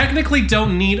 You technically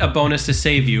don't need a bonus to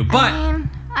save you, but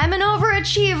I'm an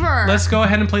overachiever. Let's go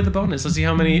ahead and play the bonus. Let's see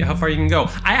how far you can go.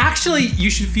 You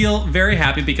should feel very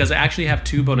happy because I actually have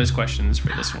 2 bonus questions for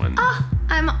this one.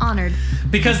 I'm honored.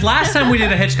 Because last time we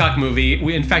did a Hitchcock movie,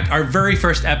 in fact, our very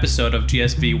first episode of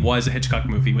GSV was a Hitchcock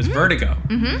movie. It was Vertigo.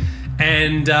 Mm-hmm.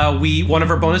 And one of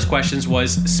our bonus questions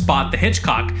was spot the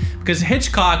Hitchcock, because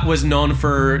Hitchcock was known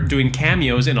for doing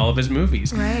cameos in all of his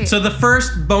movies. Right. So the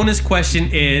first bonus question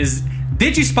is,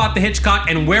 did you spot the Hitchcock,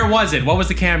 and where was it? What was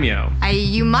the cameo?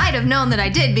 You might have known that I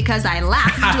did because I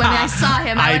laughed when I saw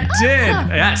him. I went,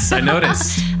 did. Yes, I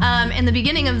noticed. In the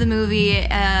beginning of the movie,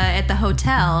 at the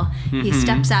hotel, he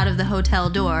steps out of the hotel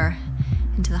door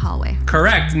into the hallway.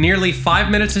 Correct. Nearly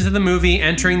 5 minutes into the movie,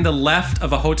 entering the left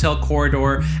of a hotel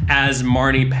corridor as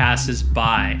Marnie passes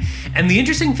by. And the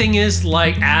interesting thing is,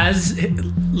 as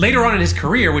later on in his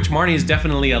career, which Marnie is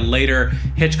definitely a later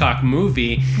Hitchcock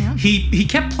movie, he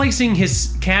kept placing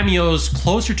his cameos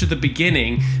closer to the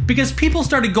beginning because people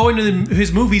started going to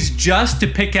his movies just to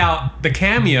pick out the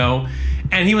cameo.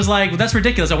 And he was like, well, that's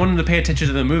ridiculous. I want him to pay attention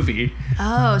to the movie.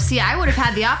 Oh, see, I would have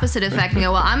had the opposite effect and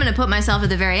go, well, I'm going to put myself at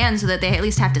the very end so that they at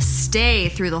least have to stay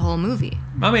through the whole movie.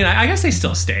 I mean, I guess they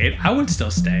still stayed. I would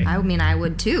still stay. I mean, I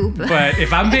would too. But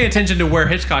if I'm paying attention to where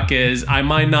Hitchcock is, I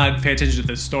might not pay attention to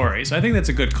the story. So I think that's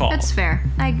a good call. That's fair.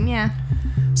 Yeah.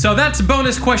 So that's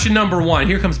bonus question number 1.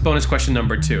 Here comes bonus question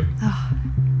number 2. Oh.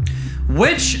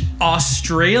 Which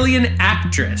Australian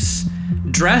actress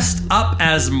dressed up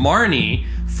as Marnie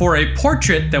for a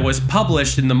portrait that was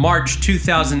published in the March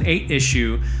 2008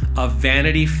 issue of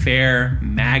Vanity Fair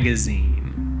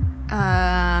magazine?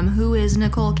 Who is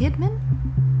Nicole Kidman?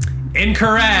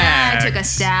 Incorrect. I took a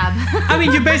stab. I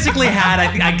mean, you basically had,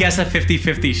 I guess, a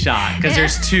 50-50 shot, because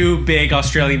there's 2 big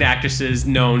Australian actresses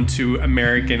known to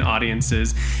American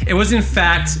audiences. It was, in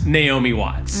fact, Naomi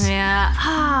Watts. Yeah.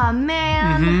 Ah,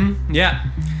 man. Mm-hmm. Yeah.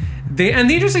 And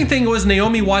the interesting thing was,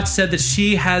 Naomi Watts said that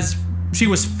she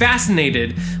was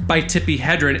fascinated by Tippi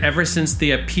Hedren ever since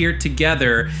they appeared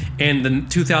together in the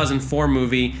 2004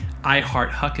 movie I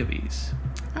Heart Huckabees.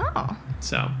 Oh.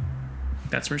 So,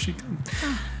 that's where she comes.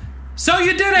 So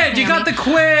you did it! You got the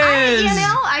quiz!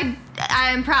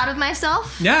 I'm proud of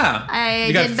myself. Yeah.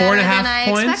 You got did 4.5 better than I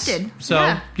points. expected.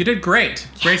 So you did great.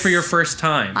 Yes. Great for your first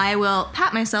time. I will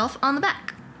pat myself on the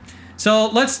back. So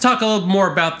let's talk a little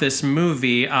more about this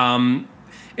movie.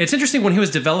 It's interesting, when he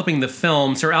was developing the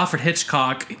film, Sir Alfred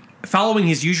Hitchcock, following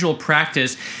his usual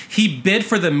practice, he bid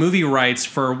for the movie rights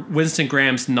for Winston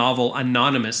Graham's novel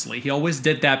anonymously. He always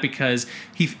did that because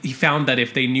he found that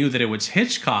if they knew that it was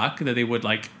Hitchcock, that they would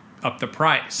up the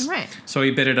price. Right. So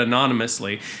he bid it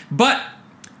anonymously. But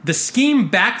the scheme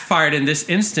backfired in this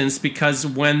instance, because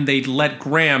when they let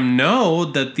Graham know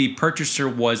that the purchaser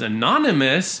was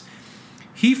anonymous,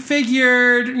 he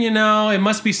figured, it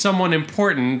must be someone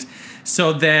important.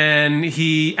 So then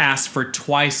he asked for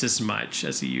twice as much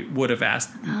as he would have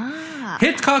asked.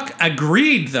 Hitchcock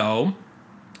agreed, though,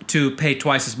 to pay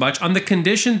twice as much on the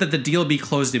condition that the deal be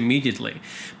closed immediately.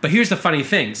 But here's the funny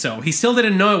thing. So he still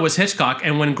didn't know it was Hitchcock,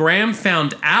 and when Graham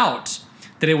found out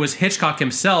that it was Hitchcock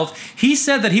himself, he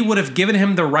said that he would have given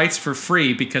him the rights for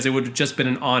free because it would have just been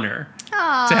an honor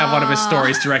to have one of his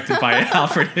stories directed by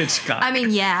Alfred Hitchcock. I mean,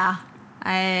 yeah,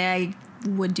 I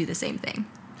would do the same thing.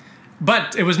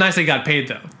 But it was nice they got paid,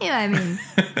 though. Yeah, I mean,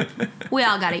 we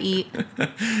all gotta eat.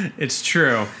 It's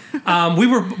true. We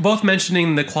were both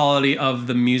mentioning the quality of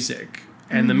the music.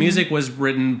 And the music was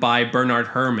written by Bernard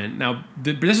Herrmann. Now,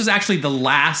 this was actually the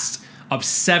last of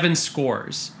 7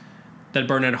 scores that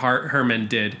Bernard Herrmann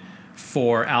did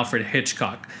for Alfred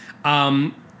Hitchcock.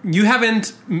 You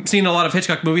haven't seen a lot of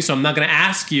Hitchcock movies, so I'm not going to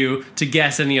ask you to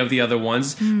guess any of the other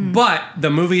ones. But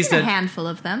the movies a handful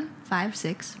of them, 5,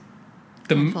 6.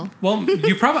 Well,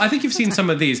 I think you've seen some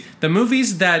of these. The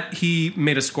movies that he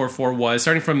made a score for was,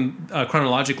 starting from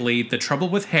chronologically, The Trouble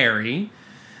with Harry,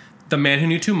 The Man Who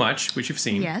Knew Too Much, which you've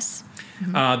seen. Yes.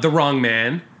 The Wrong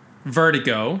Man,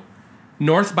 Vertigo,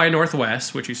 North by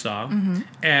Northwest, which you saw,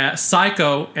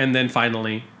 Psycho, and then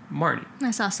finally Marnie.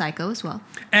 I saw Psycho as well.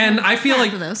 And I feel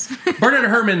like those. Bernard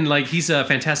Herrmann, he's a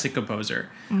fantastic composer.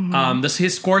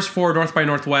 His scores for North by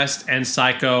Northwest and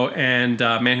Psycho and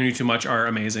Man Who Knew Too Much are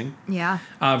amazing. Yeah.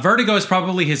 Vertigo is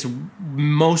probably his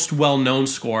most well-known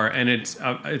score, and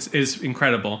it's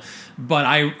incredible. But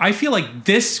I feel like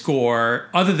this score,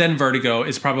 other than Vertigo,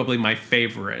 is probably my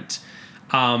favorite.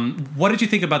 What did you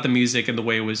think about the music and the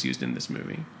way it was used in this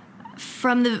movie?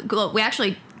 We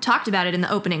actually talked about it in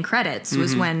the opening credits,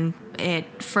 was when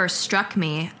it first struck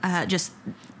me. Just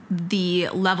the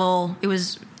level, it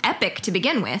was epic to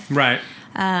begin with. Right.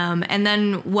 And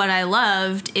then what I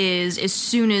loved is, as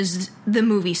soon as the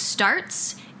movie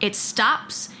starts, it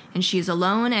stops and she's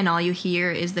alone, and all you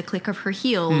hear is the click of her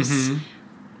heels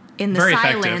in the Very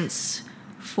silence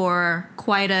for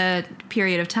quite a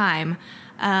period of time.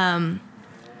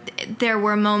 There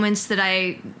were moments that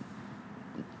I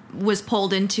was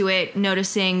pulled into it,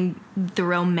 noticing the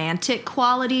romantic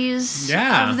qualities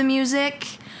of the music,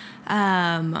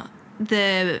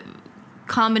 the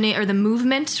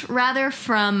movement rather,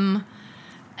 from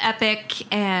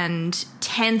epic and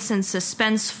tense and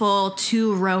suspenseful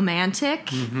to romantic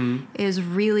is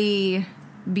really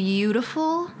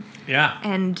beautiful. Yeah.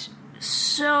 And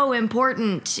so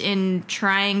important in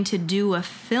trying to do a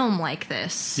film like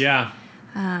this. Yeah.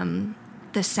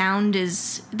 The sound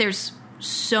there's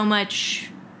so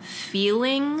much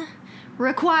feeling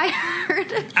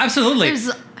required. Absolutely.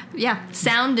 There's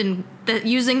sound and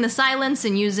using the silence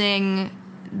and using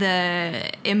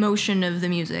the emotion of the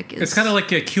music. It's kind of like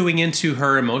cueing into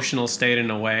her emotional state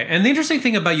in a way. And the interesting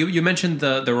thing about you mentioned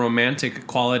the romantic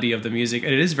quality of the music.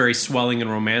 It is very swelling and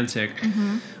romantic.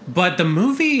 But the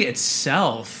movie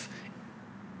itself,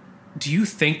 do you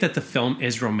think that the film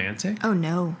is romantic? Oh,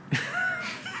 no.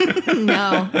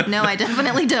 No, I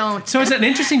definitely don't. So it's an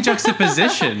interesting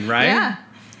juxtaposition, right? Yeah.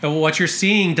 What you're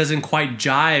seeing doesn't quite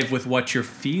jive with what you're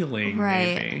feeling,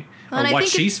 right. maybe. Well, or what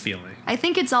she's feeling. I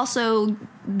think it's also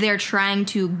they're trying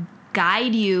to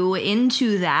guide you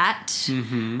into that,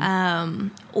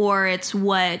 or it's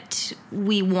what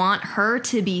we want her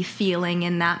to be feeling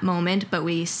in that moment, but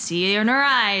we see in her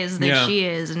eyes that she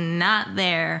is not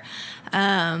there.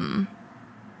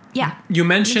 Yeah. You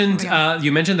mentioned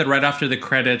that right after the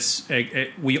credits,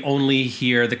 we only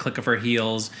hear the click of her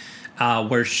heels,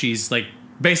 where she's like,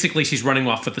 basically she's running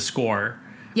off with the score.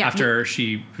 Yeah. After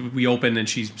we open and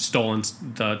she's stolen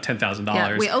the $10,000.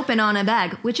 Yeah, we open on a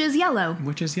bag, which is yellow.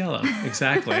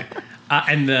 Exactly.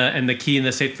 And the key in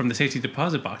the safe from the safety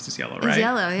deposit box is yellow, right? It's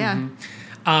yellow, yeah.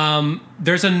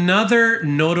 There's another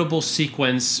notable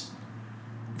sequence,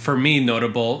 for me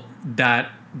notable, that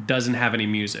doesn't have any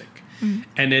music.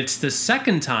 And it's the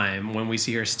second time when we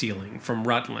see her stealing from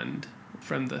Rutland,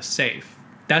 from the safe.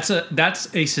 That's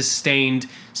a sustained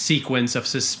sequence of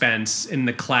suspense in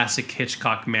the classic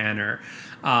Hitchcock manner,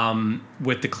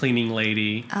 with the cleaning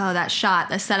lady. Oh, that shot,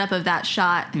 the setup of that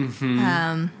shot.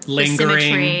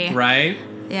 Lingering, right?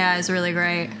 Yeah, it's really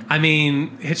great. I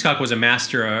mean, Hitchcock was a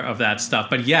master of that stuff,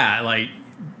 but yeah, like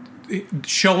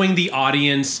showing the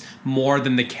audience more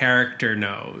than the character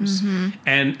knows.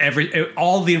 And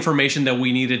all the information that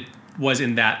we needed was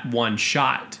in that one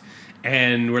shot.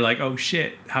 And we're like, oh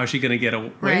shit, how is she going to get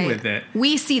away with it?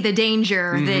 We see the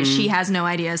danger that she has no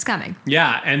idea is coming.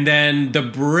 Yeah, and then the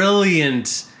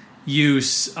brilliant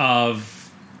use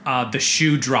of the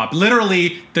shoe drop.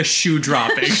 Literally, the shoe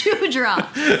dropping. Shoe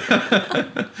drop.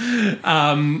 Yeah,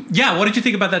 what did you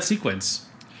think about that sequence?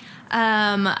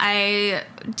 I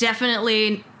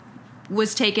definitely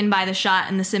was taken by the shot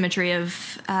and the symmetry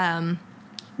of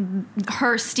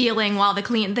her stealing while the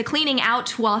cleaning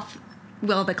out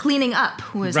while the cleaning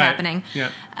up was happening. Yeah.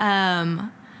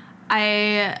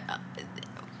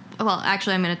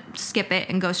 Actually, I'm going to skip it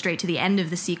and go straight to the end of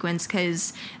the sequence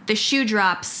because the shoe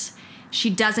drops.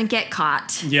 She doesn't get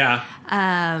caught. Yeah.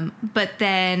 But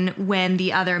then when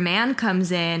the other man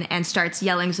comes in and starts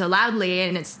yelling so loudly,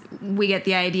 and we get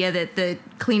the idea that the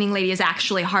cleaning lady is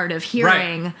actually hard of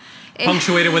hearing. Right.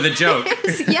 Punctuated with a joke.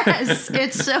 Yes,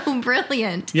 it's so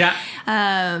brilliant. Yeah.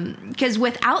 Because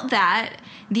without that,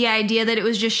 the idea that it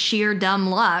was just sheer dumb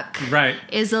luck,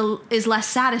 is less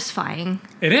satisfying.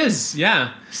 It is,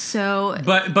 yeah. So,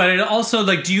 but it also,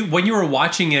 like, when you were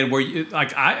watching it, were you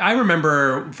like, I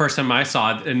remember first time I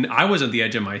saw it, and I was at the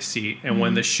edge of my seat, and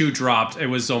when the shoe dropped, it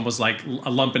was almost like a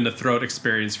lump in the throat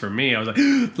experience for me. I was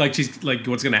like, like, she's like,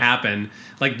 what's going to happen?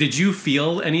 Like, did you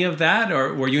feel any of that,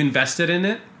 or were you invested in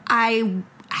it? I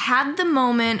had the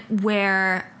moment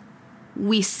where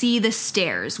we see the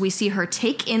stairs. We see her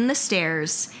take in the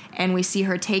stairs, and we see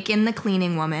her take in the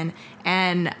cleaning woman.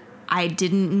 And I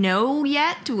didn't know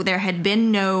yet. There had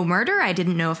been no murder. I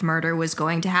didn't know if murder was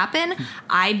going to happen.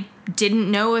 I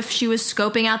didn't know if she was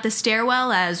scoping out the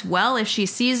stairwell as well. If she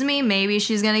sees me, maybe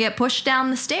she's going to get pushed down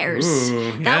the stairs.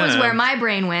 Ooh, that was where my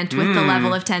brain went with the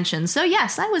level of tension. So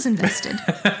yes, I was invested.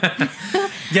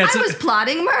 I was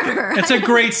plotting murder. It's a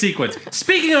great sequence.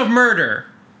 Speaking of murder,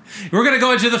 we're going to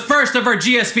go into the first of our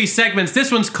GSV segments.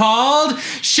 This one's called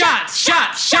Shots,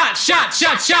 Shots, Shots, Shots,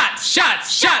 Shots, Shots,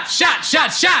 Shots, Shots, Shots,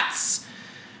 Shots, Shots.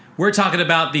 We're talking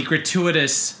about the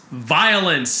gratuitous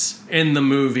violence in the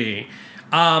movie.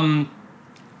 All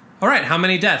right, how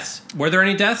many deaths? Were there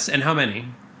any deaths, and how many?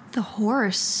 The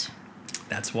horse.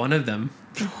 That's one of them.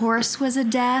 The horse was a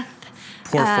death.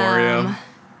 Poor Florio.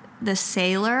 The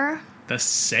sailor. The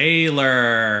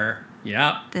Sailor.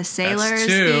 Yep. The Sailor that's is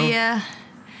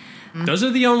two. Those are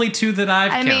the only two that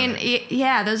I've counted.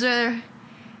 Yeah, those are...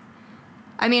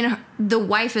 I mean, the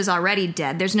wife is already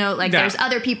dead. There's no, there's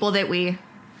other people that we...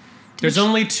 There's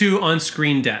only two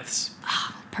on-screen deaths.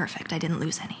 Oh, perfect. I didn't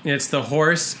lose any. It's the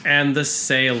horse and the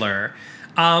sailor.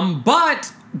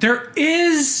 But there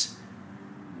is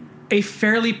a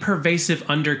fairly pervasive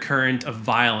undercurrent of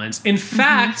violence. In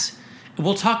fact,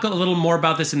 we'll talk a little more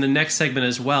about this in the next segment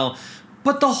as well,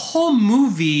 but the whole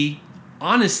movie,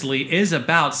 honestly, is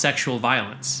about sexual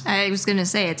violence. I was going to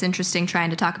say, it's interesting trying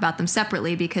to talk about them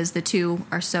separately because the two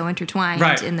are so intertwined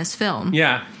in this film.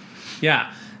 Yeah.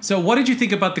 So what did you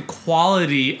think about the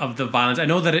quality of the violence? I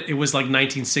know that it was like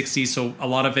 1960s, so a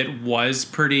lot of it was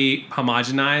pretty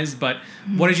homogenized, but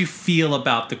what did you feel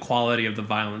about the quality of the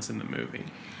violence in the movie?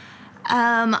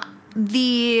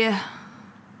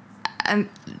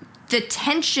 The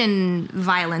tension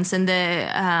violence and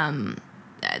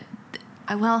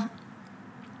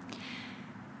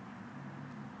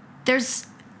there's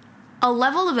a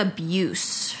level of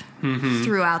abuse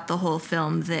throughout the whole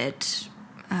film that...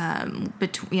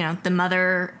 the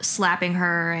mother slapping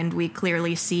her, and we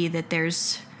clearly see that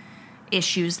there's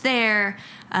issues there.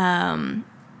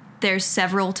 There's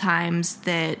several times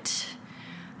that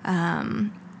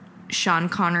Sean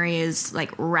Connery is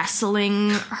like wrestling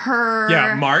her.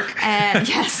 Yeah, Mark.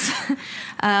 Yes.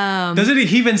 Doesn't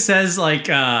he even says like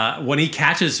when he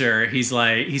catches her, he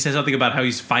says something about how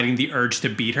he's fighting the urge to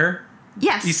beat her.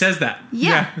 Yes, he says that.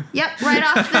 Yeah. Yep. Right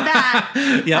off the bat.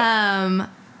 Yep.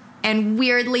 And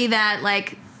weirdly, that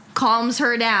like calms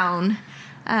her down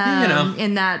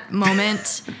in that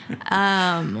moment.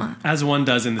 As one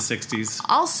does in the 60s.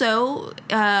 Also,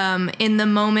 in the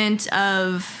moment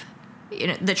of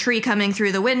the tree coming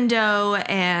through the window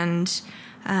and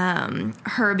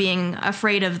her being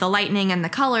afraid of the lightning and the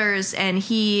colors, and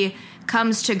he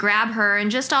comes to grab her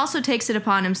and just also takes it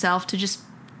upon himself to just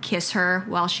kiss her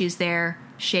while she's there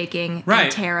shaking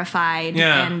and terrified.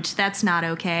 Yeah. And that's not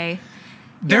okay.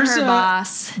 There's her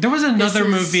boss. There was another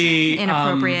movie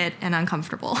inappropriate and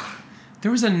uncomfortable. There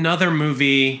was another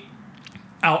movie.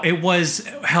 Oh, it was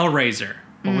Hellraiser.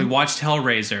 When we watched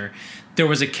Hellraiser, there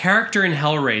was a character in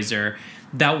Hellraiser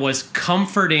that was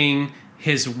comforting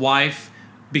his wife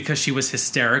because she was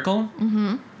hysterical,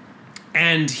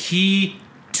 and he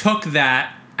took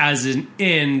that as an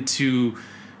in to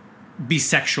be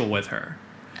sexual with her.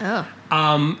 Oh.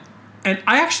 And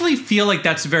I actually feel like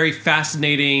that's very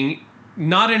fascinating.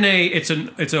 Not in a, it's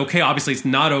okay, obviously it's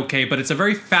not okay, but it's a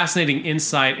very fascinating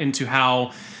insight into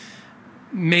how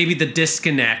maybe the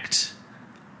disconnect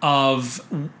of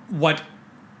what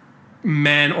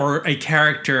man or a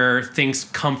character thinks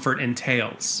comfort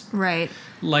entails. Right.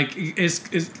 Like, is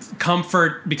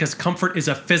comfort, because comfort is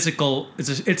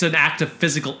it's an act of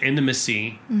physical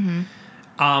intimacy.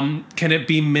 Can it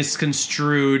be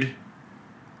misconstrued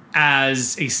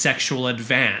as a sexual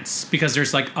advance because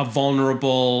there's like a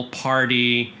vulnerable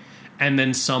party and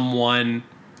then someone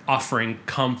offering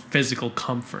physical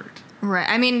comfort? Right.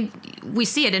 I mean, we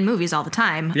see it in movies all the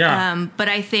time. Yeah. But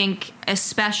I think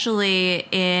especially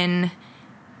in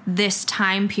this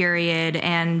time period,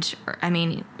 and I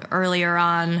mean, earlier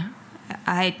on,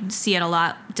 I see it a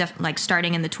lot, like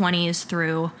starting in the 20s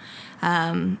through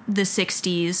the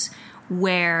 60s,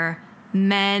 where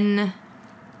men...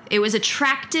 It was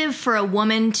attractive for a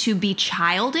woman to be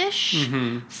childish,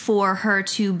 for her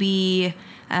to be,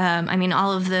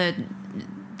 all of the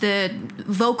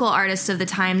vocal artists of the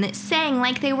time that sang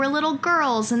like they were little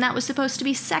girls and that was supposed to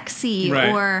be sexy, right.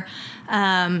 Or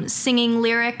singing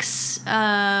lyrics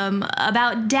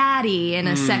about daddy in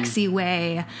a sexy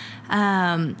way.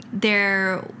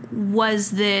 There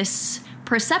was this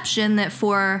perception that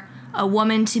for a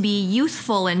woman to be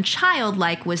youthful and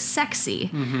childlike was sexy.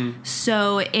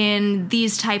 So in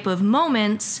these type of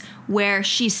moments where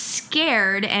she's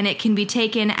scared and it can be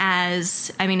taken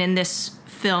as, in this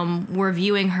film, we're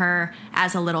viewing her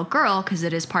as a little girl because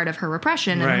it is part of her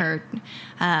repression and her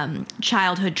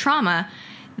childhood trauma,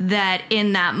 that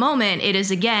in that moment it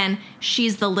is, again,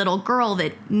 she's the little girl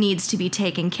that needs to be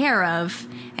taken care of,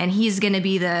 and he's going to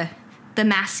be the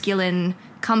masculine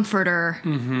comforter.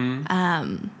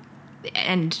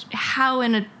 And how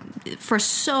for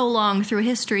so long through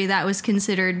history that was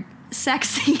considered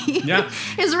sexy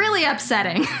is really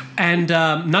upsetting. And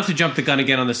not to jump the gun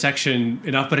again on the section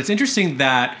enough, but it's interesting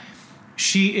that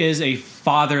she is a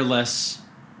fatherless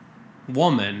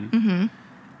woman.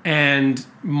 And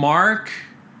Mark,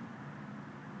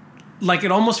 like,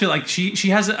 it almost feels like she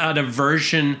has an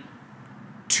aversion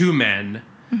to men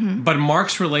but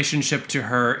Mark's relationship to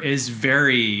her is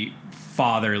very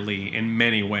fatherly in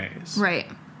many ways. Right.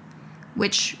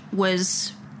 Which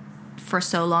was for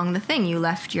so long the thing. You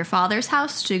left your father's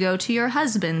house to go to your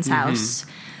husband's house.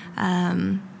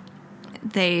 When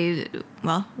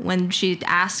she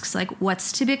asks, like,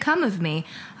 what's to become of me?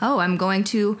 Oh, I'm going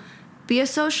to be a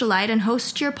socialite and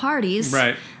host your parties.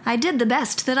 Right. I did the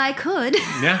best that I could.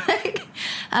 Yeah.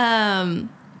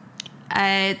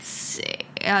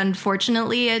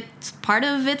 Unfortunately, it's part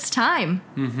of its time.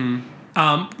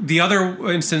 The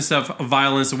other instance of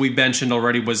violence that we mentioned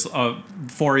already was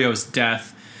Forio's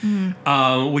death,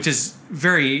 which is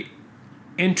very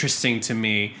interesting to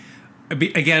me.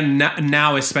 Again,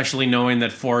 now especially knowing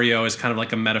that Forio is kind of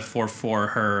like a metaphor for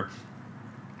her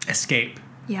escape.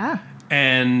 Yeah.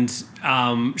 And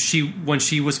when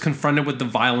she was confronted with the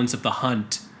violence of the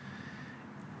hunt,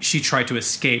 she tried to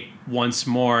escape once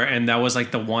more, and that was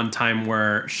like the one time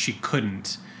where she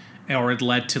couldn't, or it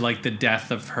led to like the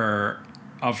death of her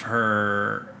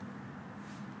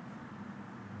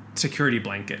security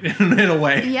blanket in a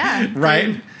way. Yeah.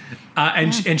 Right.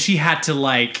 And she had to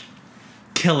like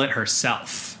kill it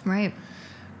herself. Right.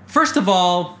 First of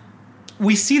all,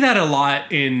 we see that a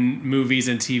lot in movies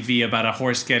and TV about a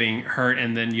horse getting hurt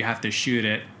and then you have to shoot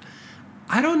it.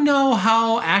 I don't know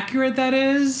how accurate that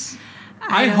is.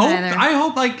 I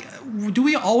hope like, do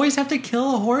we always have to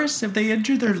kill a horse if they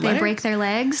injure their legs? They break their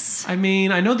legs? I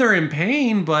mean, I know they're in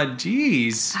pain, but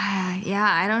geez. Yeah,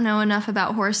 I don't know enough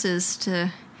about horses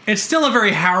to... It's still a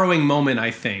very harrowing moment,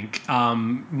 I think.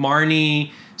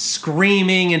 Marnie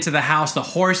screaming into the house, the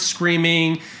horse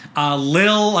screaming.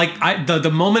 Lil, like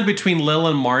the moment between Lil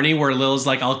and Marnie where Lil's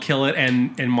like, I'll kill it,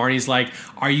 and Marnie's like,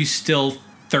 are you still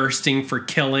thirsting for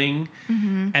killing?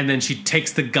 And then she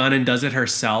takes the gun and does it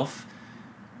herself.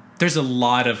 There's a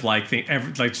lot of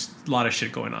just a lot of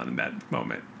shit going on in that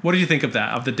moment. What did you think of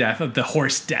that, of the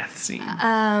horse death scene?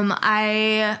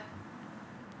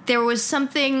 There was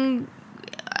something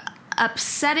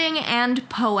upsetting and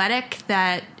poetic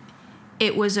that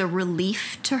it was a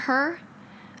relief to her.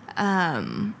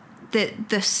 That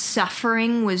the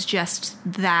suffering was just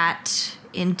that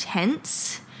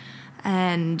intense.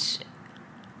 And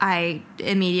I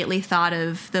immediately thought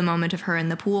of the moment of her in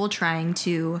the pool trying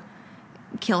to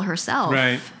kill herself,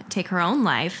 right. Take her own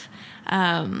life.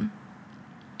 That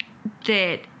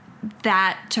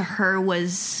to her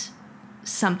was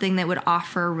something that would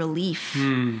offer relief.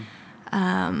 We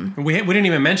didn't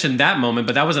even mention that moment,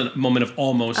 but that was a moment of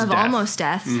almost death. Almost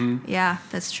death. Yeah,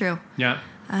 that's true. Yeah.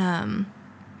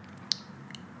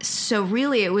 So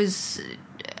really it was,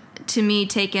 to me,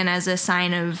 taken as a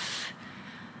sign of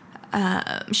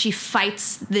she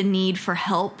fights the need for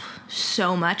help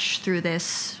so much through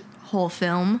this whole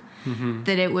film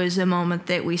that it was a moment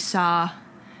that we saw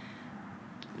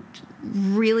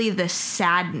really the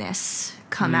sadness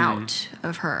come out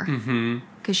of her,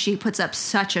 because she puts up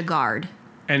such a guard,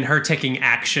 and her taking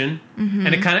action,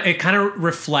 and it kind of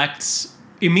reflects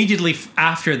immediately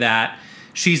after that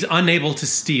she's unable to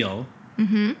steal.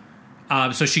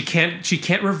 So she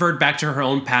can't revert back to her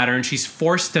own pattern. She's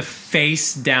forced to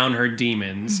face down her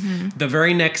demons. The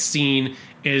very next scene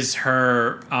is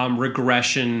her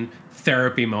regression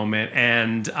therapy moment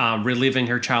and reliving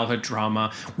her childhood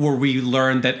trauma, where we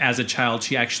learn that as a child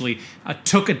she actually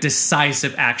took a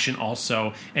decisive action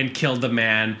also and killed the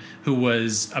man who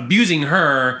was abusing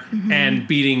her and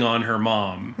beating on her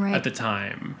mom at the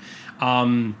time.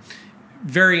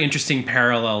 Very interesting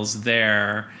parallels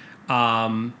there.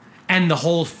 And the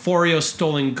whole Forio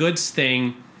stolen goods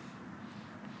thing,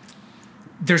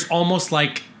 there's almost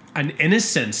like an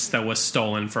innocence that was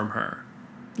stolen from her.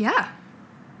 Yeah,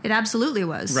 it absolutely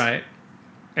was. Right.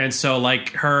 And so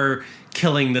like her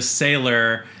killing the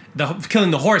sailor,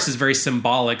 killing the horse is very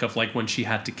symbolic of like when she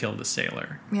had to kill the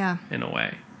sailor. Yeah. In a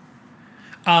way.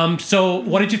 So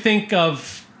what did you think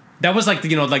of... That was like,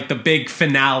 like the big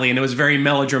finale, and it was very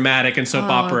melodramatic and soap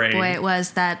opera. Boy, it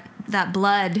was. That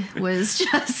blood was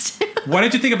just... What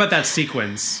did you think about that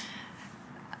sequence?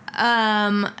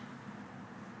 I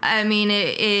mean,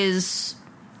 it is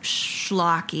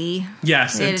schlocky.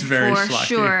 Yes, it's very schlocky.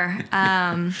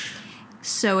 For sure.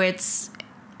 So it's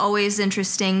always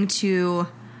interesting to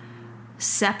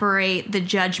separate the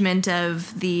judgment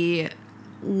of the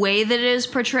way that it is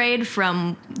portrayed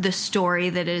from the story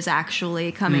that is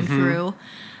actually coming through,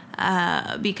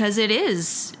 because it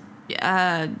is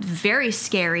very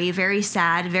scary, very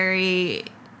sad, very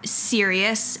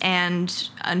serious, and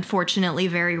unfortunately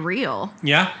very real.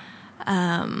 Yeah.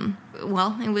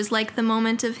 Well, it was like the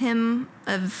moment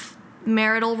of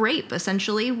marital rape,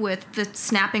 essentially, with the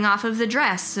snapping off of the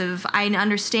dress. I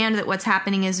understand that what's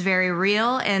happening is very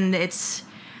real, and it's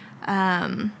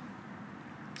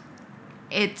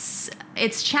it's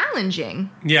challenging.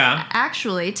 Yeah.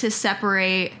 Actually, to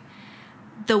separate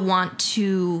the want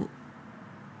to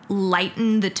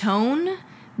lighten the tone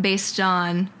based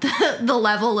on the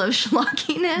level of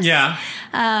schlockiness. Yeah.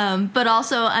 But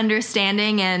also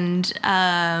understanding and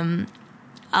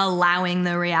allowing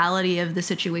the reality of the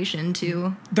situation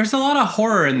to... There's a lot of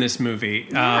horror in this movie.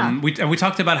 Yeah. We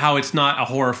talked about how it's not a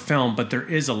horror film, but there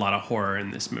is a lot of horror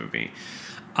in this movie.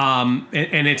 And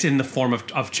it's in the form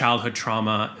of childhood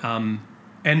trauma.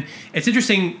 And it's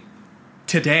interesting,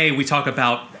 today we talk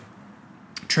about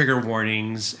trigger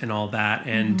warnings and all that.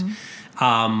 And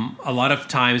a lot of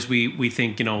times we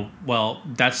think, well,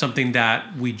 that's something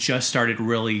that we just started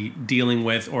really dealing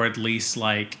with, or at least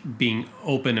like being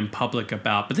open and public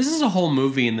about. But this is a whole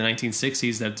movie in the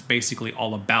 1960s that's basically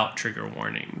all about trigger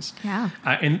warnings. Yeah.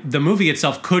 And the movie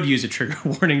itself could use a trigger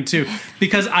warning too,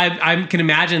 because I can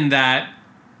imagine that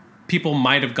people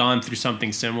might have gone through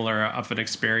something similar of an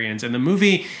experience. And the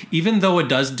movie, even though it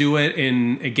does do it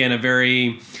in, again, a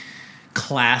very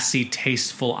classy,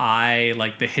 tasteful eye,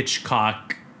 like the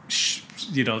Hitchcock,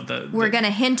 we're going to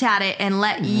hint at it and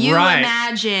let you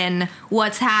imagine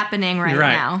what's happening right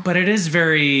now. But it is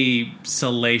very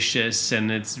salacious, and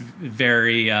it's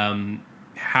very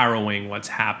harrowing what's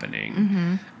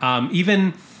happening.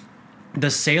 Even the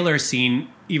sailor scene,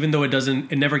 even though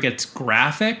it never gets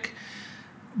graphic,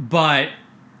 but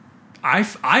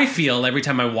I feel every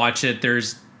time I watch it,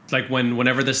 there's like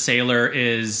whenever the sailor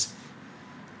is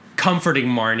comforting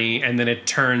Marnie and then it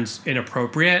turns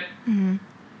inappropriate,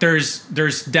 there's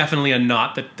definitely a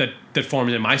knot that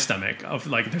forms in my stomach, of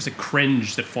like there's a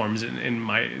cringe that forms in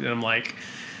my, and I'm like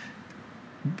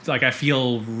I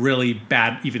feel really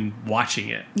bad even watching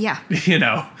it. Yeah.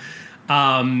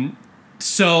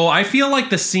 So I feel like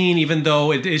the scene, even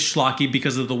though it is schlocky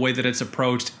because of the way that it's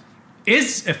approached,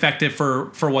 is effective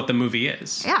for what the movie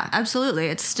is. Yeah, absolutely.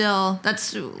 It's still,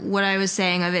 that's what I was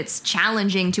saying, of it's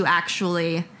challenging to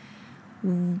actually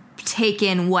take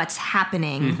in what's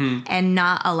happening and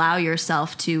not allow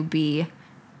yourself to be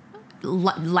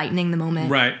lightening the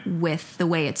moment with the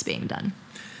way it's being done.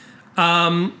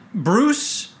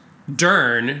 Bruce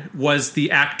Dern was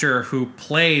the actor who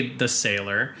played the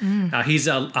sailor. He's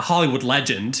a Hollywood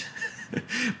legend,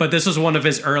 but this was one of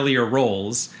his earlier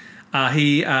roles.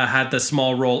 He had the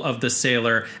small role of the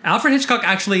sailor. Alfred Hitchcock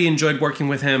actually enjoyed working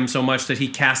with him so much that he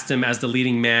cast him as the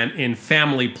leading man in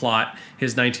Family Plot,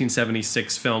 his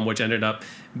 1976 film, which ended up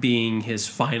being his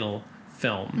final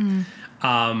film.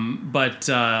 But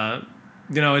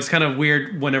it's kind of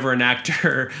weird whenever an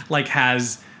actor like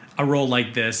has a role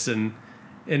like this, and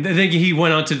I think he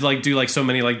went on to like do like so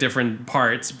many like different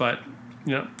parts, but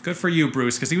good for you,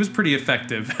 Bruce, because he was pretty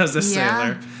effective as a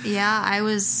sailor. Yeah, I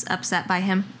was upset by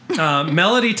him.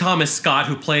 Melody Thomas Scott,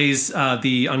 who plays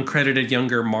the uncredited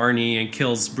younger Marnie and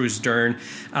kills Bruce Dern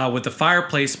with the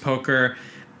fireplace poker.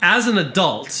 As an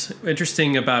adult,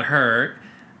 interesting about her,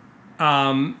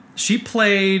 she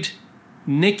played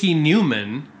Nikki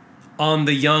Newman on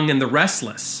The Young and the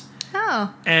Restless.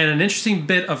 Oh. And an interesting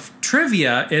bit of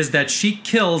trivia is that she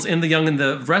kills, in The Young and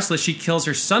the Restless, she kills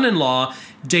her son-in-law,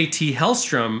 J.T.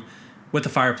 Hellstrom, with the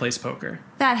fireplace poker.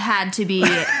 That had to be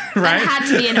that had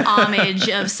to be an homage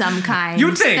of some kind. You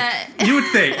would think. You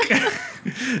would think.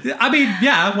 I mean,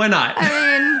 yeah, why not?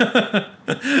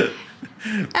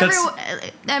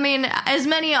 I mean, as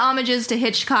many homages to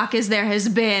Hitchcock as there has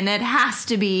been, it has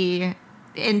to be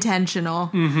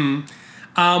intentional.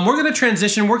 We're going to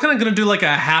transition. We're kind of going to do like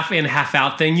a half in, half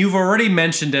out thing. You've already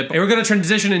mentioned it. We're going to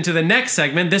transition into the next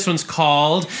segment. This one's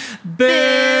called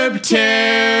Bib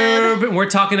Tube. We're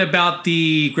talking about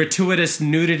the gratuitous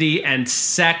nudity and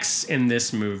sex in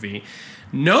this movie.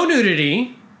 No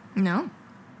nudity. No.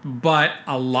 But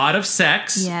a lot of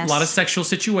sex. Yes. A lot of sexual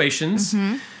situations.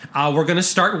 We're going to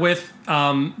start with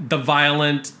the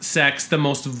violent sex. The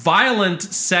most violent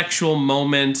sexual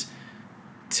moment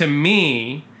to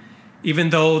me,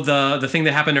 even though the thing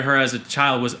that happened to her as a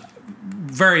child was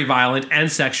very violent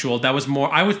and sexual, that was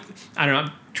more, I don't know,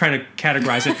 I'm trying to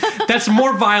categorize it. That's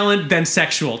more violent than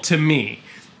sexual to me.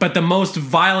 But the most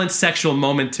violent sexual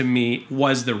moment to me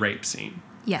was the rape scene.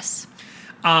 Yes.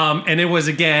 And it was,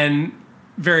 again,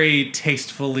 very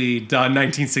tastefully done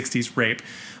 1960s rape,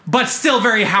 but still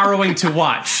very harrowing to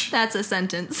watch. That's a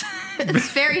sentence.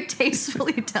 It's very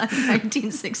tastefully done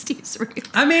 1960s rape.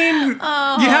 I mean,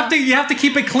 you have to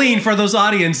keep it clean for those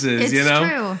audiences. It's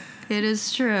true. It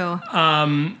is true.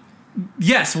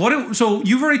 Yes. So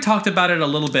you've already talked about it a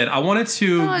little bit. I wanted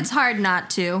to. Well, it's hard not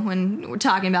to when we're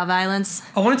talking about violence.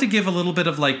 I wanted to give a little bit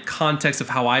of like context of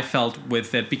how I felt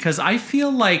with it, because I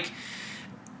feel like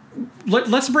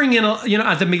let's bring in,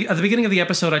 at the beginning of the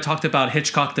episode, I talked about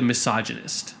Hitchcock the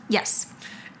misogynist. Yes.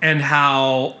 And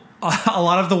how a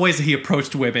lot of the ways that he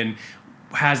approached women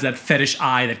has that fetish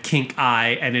eye, that kink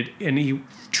eye, and he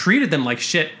treated them like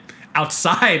shit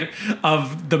outside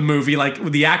of the movie.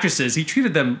 Like the actresses, he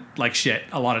treated them like shit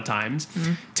a lot of times.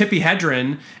 Mm-hmm. Tippi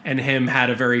Hedren and him had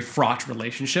a very fraught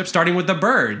relationship, starting with the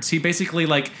birds. He basically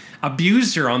like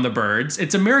abused her on the birds.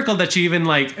 It's a miracle that she even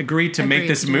like agreed to make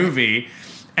this movie.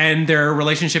 And their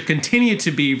relationship continued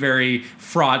to be very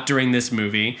fraught during this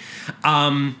movie.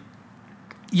 There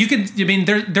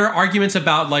are arguments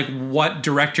about like what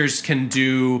directors can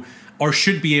do or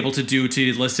should be able to do to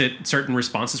elicit certain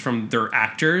responses from their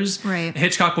actors. Right.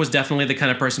 Hitchcock was definitely the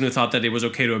kind of person who thought that it was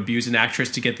okay to abuse an actress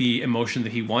to get the emotion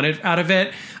that he wanted out of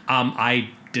it.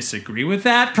 I disagree with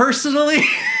that personally.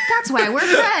 That's why we're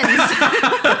friends.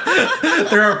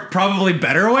 There are probably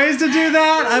better ways to do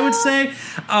that, I would say.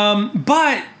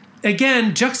 But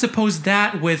again, juxtapose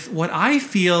that with what I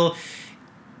feel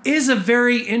is a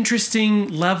very interesting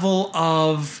level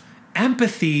of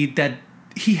empathy that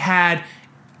he had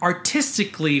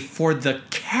artistically for the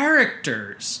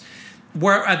characters,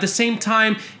 where at the same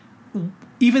time,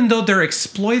 even though they're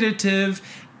exploitative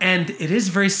and it is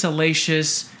very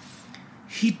salacious,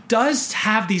 he does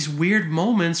have these weird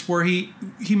moments where he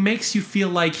makes you feel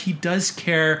like he does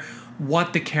care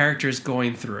what the character is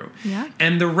going through. Yeah.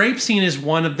 And the rape scene is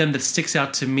one of them that sticks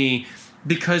out to me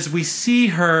because we see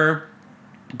her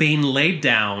being laid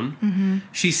down. Mm-hmm.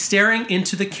 She's staring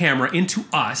into the camera, into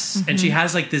us, mm-hmm. and she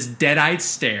has like this dead-eyed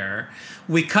stare.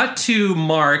 We cut to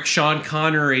Mark, Sean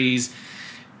Connery's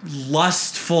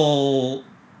lustful,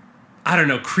 I don't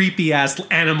know, creepy-ass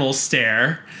animal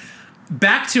stare.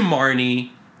 Back to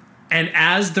Marnie, and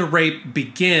as the rape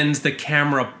begins, the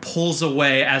camera pulls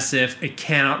away as if it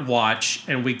cannot watch,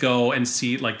 and we go and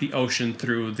see like the ocean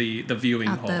through the viewing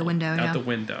hole. Out the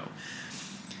window.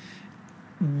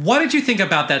 What did you think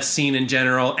about that scene in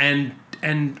general, and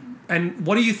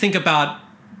what do you think about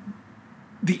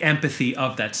the empathy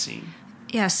of that scene?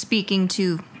 Yeah, speaking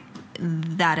to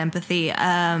that empathy,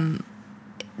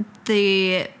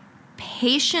 the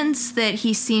patience that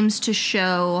he seems to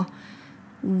show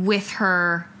with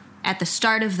her at the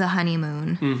start of the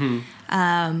honeymoon,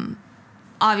 mm-hmm.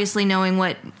 Obviously knowing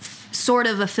what sort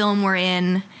of a film we're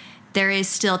in, there is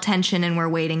still tension and we're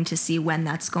waiting to see when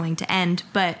that's going to end,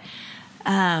 but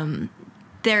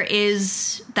there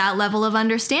is that level of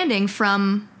understanding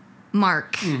from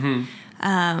Mark,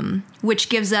 mm-hmm. Which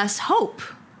gives us hope.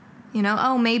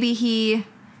 Maybe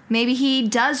he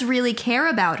does really care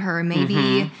about her.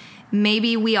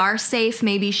 Maybe we are safe.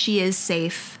 Maybe she is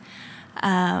safe.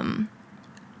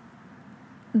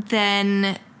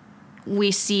 Then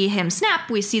we see him snap.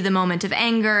 We see the moment of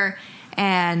anger,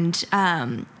 and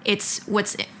it's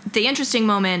what's the interesting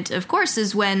moment, of course,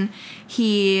 is when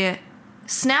he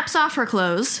snaps off her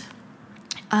clothes.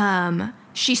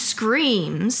 She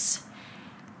screams,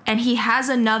 and he has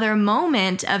another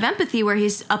moment of empathy where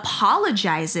he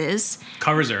apologizes,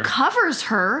 covers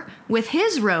her with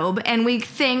his robe, and we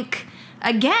think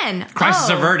again, crisis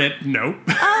averted. Nope.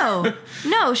 Oh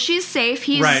no, she's safe.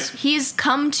 He's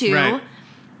come to. Right.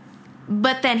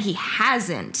 But then he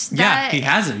hasn't. He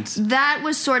hasn't. That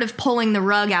was sort of pulling the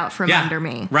rug out from under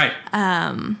me. Right.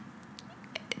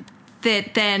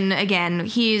 That then again,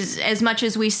 he's, as much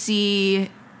as we see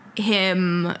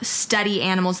him study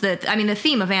animals, the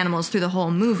theme of animals through the whole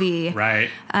movie. Right.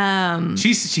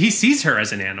 He sees her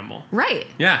as an animal. Right.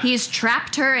 Yeah. He's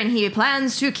trapped her and he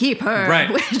plans to keep her.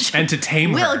 Right. And to tame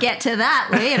her. We'll get to that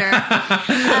later.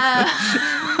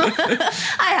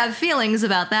 I have feelings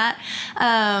about that.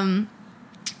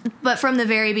 But from the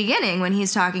very beginning, when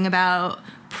he's talking about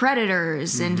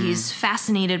predators and mm-hmm. he's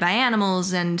fascinated by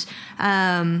animals, and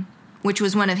which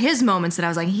was one of his moments that I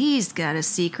was like, he's got a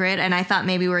secret. And I thought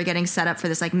maybe we were getting set up for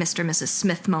this like Mr. and Mrs.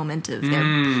 Smith moment of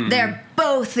they're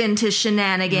both into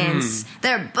shenanigans.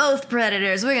 They're both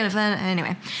predators. We're going to find...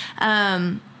 Anyway.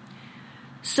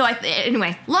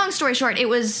 Anyway, long story short, it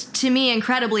was, to me,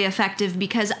 incredibly effective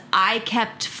because I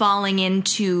kept falling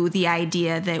into the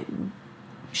idea that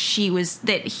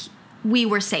we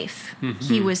were safe. Mm-hmm.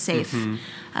 He was safe.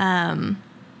 Mm-hmm.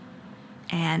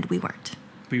 And we weren't.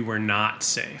 We were not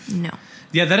safe. No.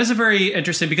 Yeah, that is a very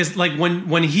interesting, because like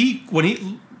when he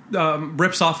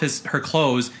rips off her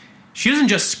clothes, she doesn't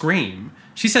just scream.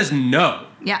 She says no.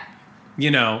 Yeah.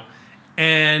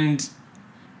 And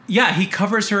yeah, he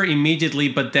covers her immediately,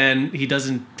 but then he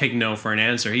doesn't take no for an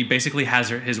answer. He basically has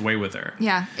his way with her.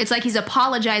 Yeah, it's like he's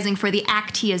apologizing for the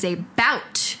act he is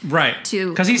about. Right.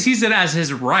 Because he sees it as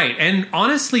his right. And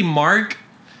honestly, Mark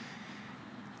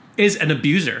is an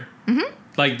abuser. Mm-hmm.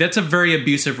 Like, that's a very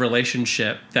abusive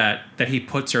relationship that he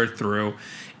puts her through.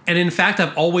 And in fact,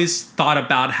 I've always thought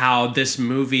about how this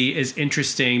movie is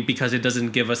interesting because it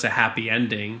doesn't give us a happy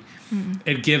ending.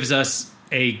 It gives us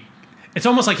it's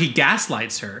almost like he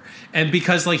gaslights her. And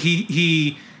because like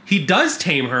he does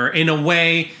tame her in a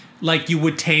way like you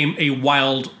would tame a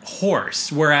wild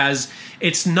horse. Whereas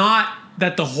it's not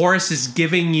that the horse is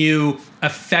giving you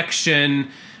affection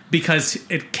because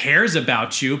it cares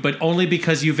about you, but only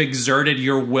because you've exerted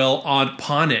your will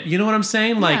upon it. You know what I'm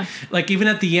saying? Yeah. Like even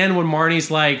at the end when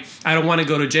Marnie's like, I don't want to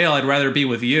go to jail, I'd rather be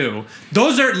with you.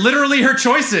 Those are literally her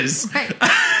choices. Right.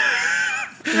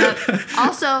 Yep.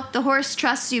 Also, the horse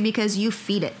trusts you because you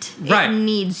feed it. Right. It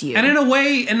needs you. And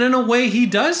in a way he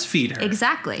does feed her.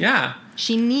 Exactly. Yeah.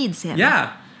 She needs him.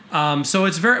 Yeah. So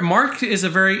it's Mark is a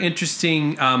very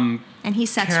interesting and he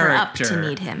sets her up to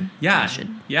need him. Yeah.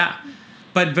 Yeah.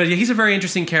 But he's a very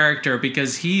interesting character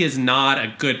because he is not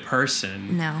a good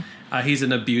person. No. He's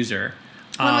an abuser.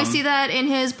 When we see that in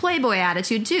his Playboy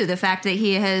attitude, too. The fact that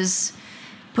he has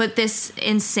put this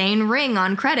insane ring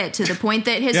on credit to the point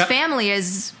that his family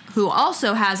is, who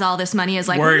also has all this money, is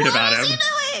like, worried what about is him. he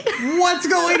doing? What's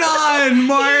going on,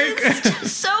 Mark?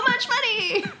 So much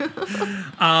money.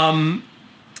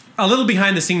 A little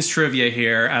behind the scenes trivia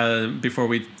here before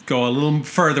we go a little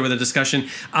further with the discussion.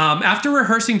 After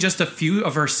rehearsing just a few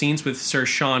of her scenes with Sir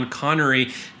Sean Connery,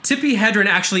 Tippi Hedren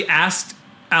actually asked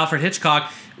Alfred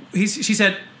Hitchcock, she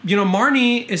said,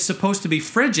 Marnie is supposed to be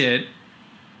frigid.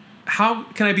 How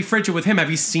can I be frigid with him?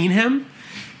 Have you seen him?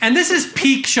 And this is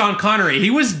peak Sean Connery. He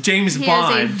was James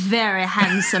Bond. He is a very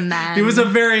handsome man. He was a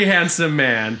very handsome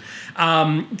man.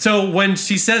 So when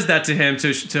she says that to him,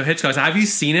 to Hitchcock, have you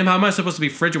seen him? How am I supposed to be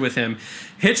frigid with him?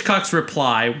 Hitchcock's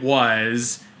reply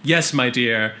was, yes, my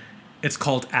dear, it's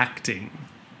called acting.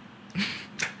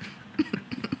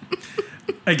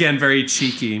 Again, very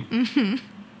cheeky. Mm-hmm.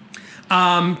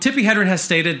 Tippi Hedren has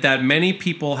stated that many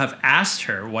people have asked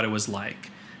her what it was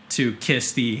like to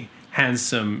kiss the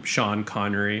handsome Sean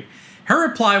Connery. Her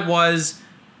reply was,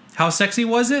 how sexy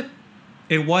was it?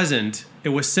 It wasn't. It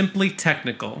was simply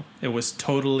technical. It was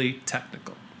totally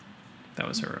technical. That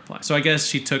was her reply. So I guess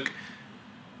she took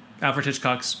Alfred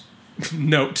Hitchcock's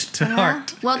note to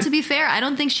heart. Well, to be fair, I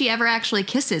don't think she ever actually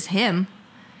kisses him.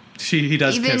 He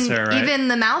does kiss her, right? Even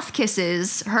the mouth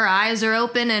kisses, her eyes are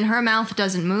open and her mouth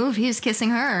doesn't move. He's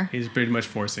kissing her. He's pretty much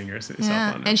forcing herself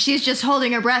on him. And she's just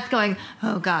holding her breath going,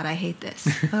 oh God, I hate this.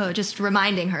 Just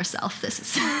reminding herself this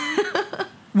is...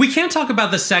 We can't talk about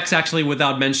the sex, actually,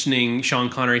 without mentioning Sean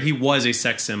Connery. He was a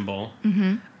sex symbol.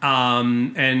 Mm-hmm. I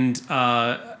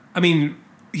mean,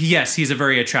 yes, he's a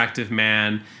very attractive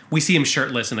man. We see him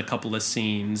shirtless in a couple of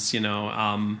scenes,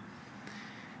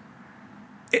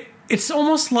 It's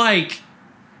almost like,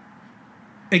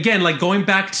 again, like going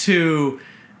back to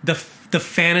the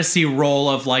fantasy role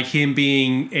of like him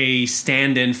being a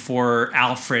stand-in for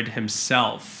Alfred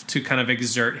himself to kind of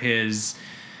exert his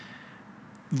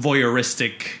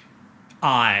voyeuristic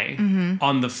eye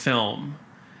on the film.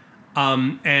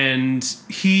 And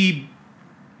he,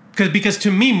 because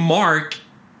to me, Mark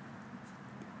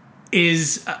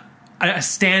is a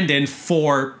stand-in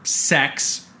for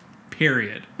sex,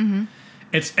 period. Mm-hmm.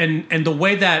 It's and the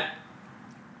way that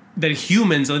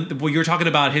humans, when you're talking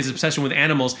about his obsession with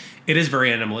animals, it is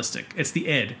very animalistic. It's the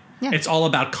id. Yeah. It's all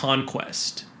about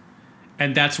conquest,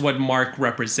 and that's what Mark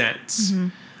represents.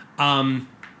 Mm-hmm.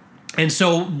 And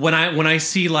so when I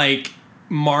see like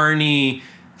Marnie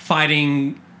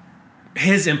fighting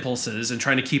his impulses and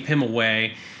trying to keep him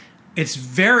away, it's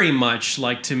very much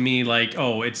like, to me, like,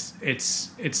 oh, it's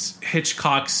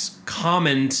Hitchcock's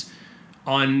comment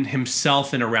on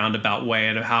himself in a roundabout way,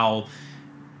 and how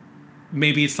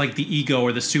maybe it's like the ego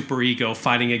or the superego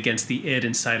fighting against the id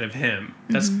inside of him.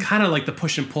 That's kind of like the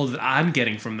push and pull that I'm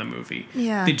getting from the movie.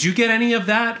 Yeah. Did you get any of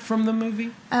that from the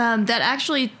movie? That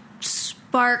actually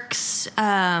sparks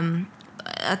a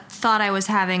thought I was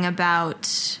having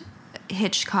about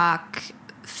Hitchcock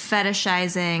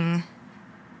fetishizing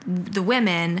the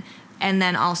women and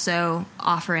then also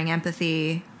offering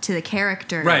empathy to the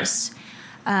characters. Right.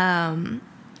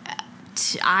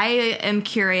 I am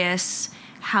curious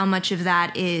how much of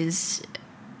that is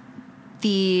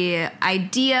the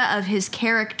idea of his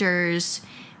characters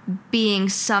being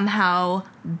somehow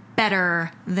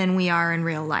better than we are in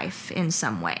real life in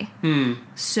some way.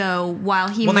 So while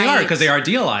he they are, because they are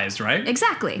idealized, right?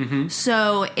 Exactly. Mm-hmm.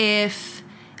 So if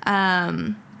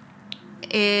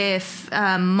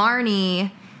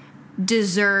Marnie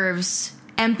deserves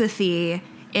empathy,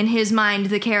 in his mind,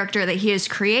 the character that he has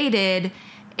created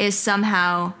is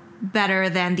somehow better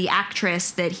than the actress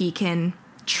that he can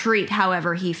treat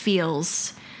however he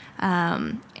feels.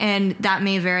 And that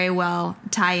may very well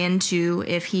tie into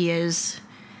if he is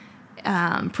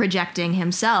projecting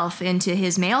himself into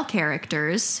his male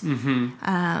characters,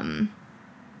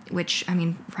 which, I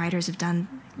mean, writers have done.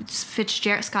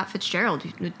 Scott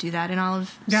Fitzgerald would do that in all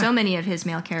of so many of his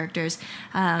male characters.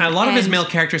 A lot of his male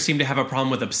characters seem to have a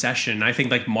problem with obsession. I think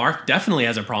like Mark definitely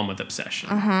has a problem with obsession,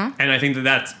 and I think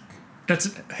that's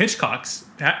Hitchcock's.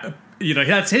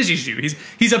 That's his issue.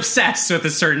 He's obsessed with a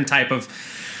certain type of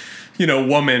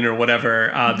woman or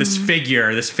whatever. This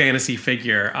figure, this fantasy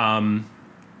figure.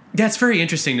 It's very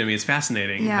interesting to me. It's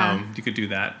fascinating how you could do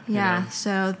that. Yeah.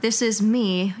 So this is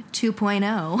me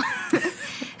 2.0.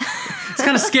 It's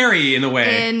kind of scary in a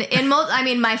way. I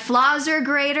mean, my flaws are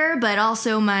greater, but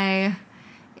also my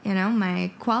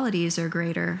qualities are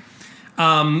greater.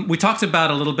 We talked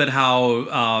about a little bit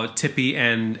how Tippy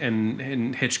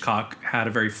and Hitchcock had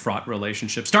a very fraught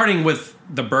relationship. Starting with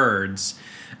The Birds,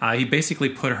 he basically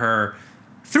put her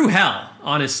through hell,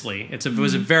 honestly. It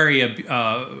was a very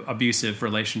abusive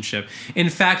relationship. In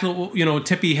fact,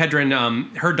 Tippi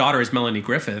Hedren, her daughter is Melanie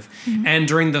Griffith, and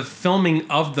during the filming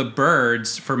of The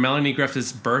Birds for Melanie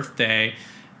Griffith's birthday,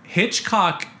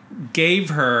 Hitchcock gave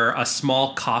her a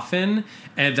small coffin,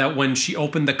 and that when she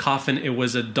opened the coffin, it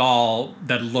was a doll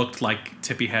that looked like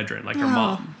Tippi Hedren, like her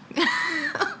mom.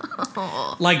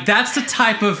 Like, that's the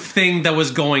type of thing that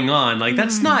was going on. Like,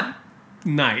 that's not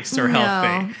nice or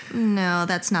healthy. No,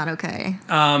 that's not okay.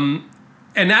 And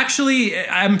actually,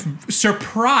 I'm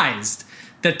surprised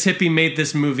that Tippi made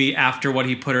this movie after what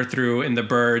he put her through in The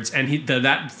Birds, and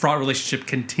that fraught relationship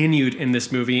continued in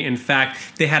this movie. In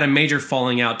fact, they had a major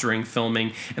falling out during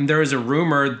filming, and there is a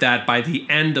rumor that by the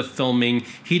end of filming,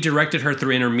 he directed her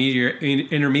through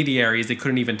intermediaries. They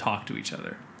couldn't even talk to each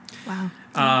other. Wow.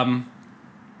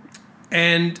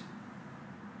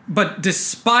 But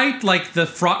despite like the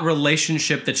fraught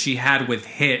relationship that she had with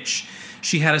Hitch,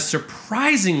 she had a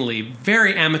surprisingly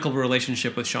very amicable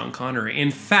relationship with Sean Connery.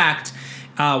 In fact,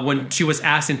 when she was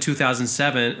asked in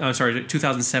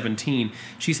 2017,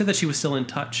 she said that she was still in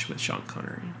touch with Sean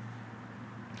Connery.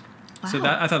 Wow. So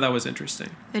I thought that was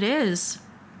interesting. It is.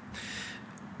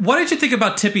 What did you think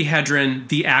about Tippi Hedren,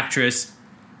 the actress,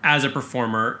 as a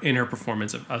performer in her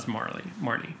performance as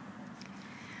Marnie?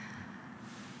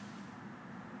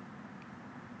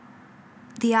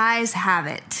 The eyes have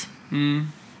it.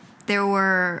 There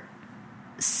were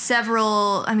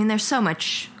several... I mean, there's so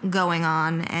much going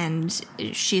on, and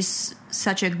she's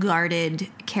such a guarded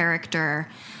character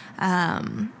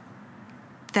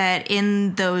that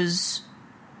in those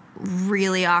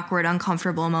really awkward,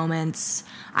 uncomfortable moments,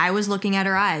 I was looking at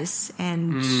her eyes,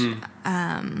 and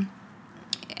I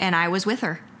was with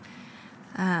her.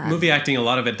 Movie acting, a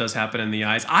lot of it does happen in the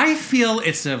eyes. I feel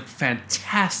it's a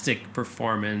fantastic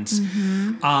performance.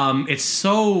 It's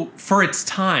so, for its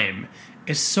time,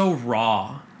 it's so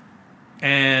raw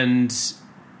and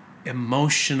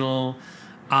emotional.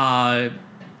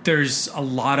 There's a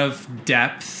lot of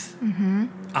depth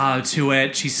to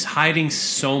it. She's hiding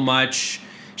so much.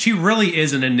 She really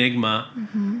is an enigma.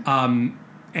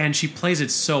 And she plays it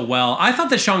so well. I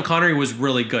thought that Sean Connery was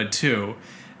really good too.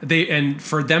 And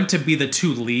for them to be the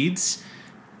two leads,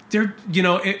 they're,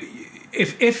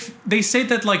 if they say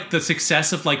that like the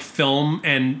success of like film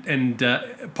and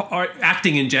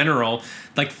acting in general,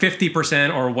 like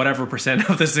 50% or whatever percent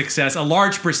of the success, a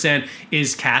large percent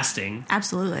is casting.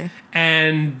 Absolutely.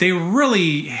 And they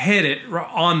really hit it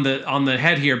on the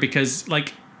head here, because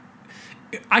like,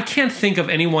 I can't think of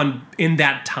anyone in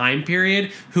that time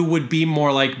period who would be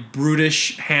more like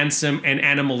brutish, handsome, and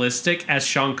animalistic as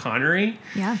Sean Connery.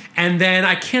 Yeah. And then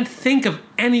I can't think of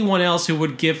anyone else who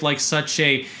would give like such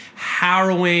a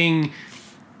harrowing,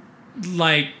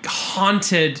 like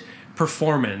haunted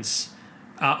performance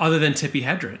other than Tippi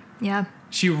Hedren. Yeah.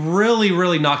 She really,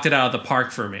 really knocked it out of the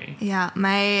park for me. Yeah.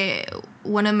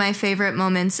 One of my favorite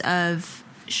moments of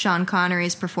Sean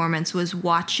Connery's performance was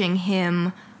watching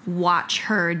him watch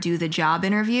her do the job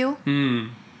interview,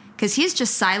 because he's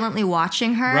just silently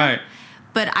watching her, right?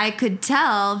 But I could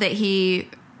tell that he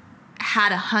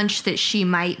had a hunch that she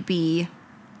might be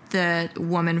the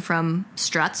woman from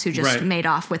Struts who just made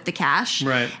off with the cash,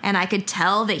 right? And I could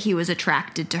tell that he was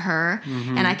attracted to her,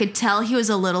 and I could tell he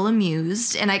was a little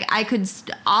amused, and I could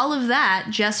all of that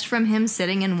just from him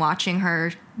sitting and watching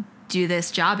her do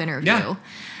this job interview. Yeah.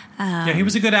 Yeah, he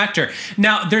was a good actor.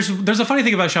 Now, there's a funny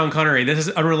thing about Sean Connery. This is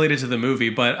unrelated to the movie,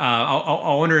 but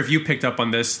I wonder if you picked up on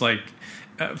this. Like,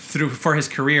 for his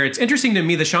career. It's interesting to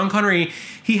me that Sean Connery,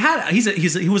 he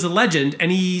was a legend,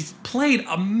 and he's played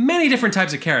many different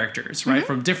types of characters, right?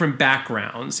 From different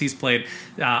backgrounds. He's played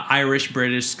Irish,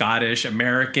 British, Scottish,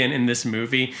 American in this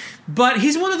movie, but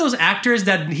he's one of those actors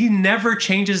that he never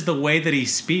changes the way that he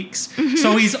speaks.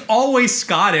 So he's always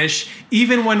Scottish,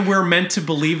 even when we're meant to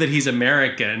believe that he's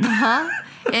American.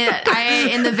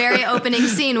 In the very opening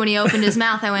scene, when he opened his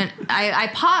mouth, I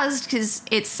paused because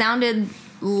it sounded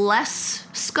less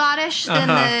Scottish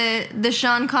than the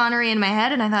Sean Connery in my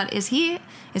head, and I thought, is he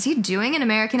doing an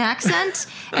American accent?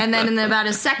 And then in about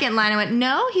a second line, I went,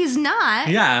 no, he's not.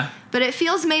 Yeah. But it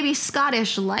feels maybe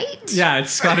Scottish light. Yeah,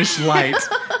 it's Scottish light.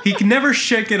 He can never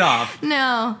shake it off.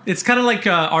 No. It's kind of like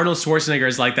Arnold Schwarzenegger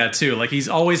is like that too. Like he's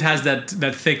always has that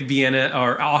thick Vienna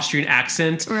or Austrian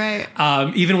accent. Right.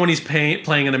 Even when he's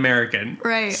playing an American.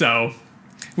 Right. So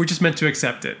we're just meant to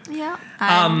accept it. Yeah.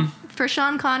 For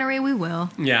Sean Connery, we will.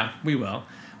 Yeah, we will.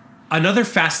 Another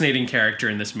fascinating character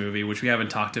in this movie, which we haven't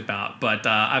talked about, but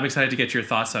I'm excited to get your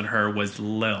thoughts on her, was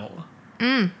Lil.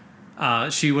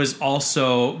 She was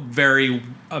also very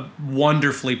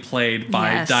wonderfully played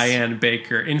by Diane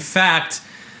Baker. In fact,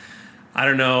 I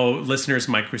don't know, listeners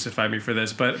might crucify me for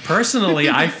this, but personally,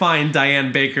 I find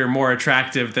Diane Baker more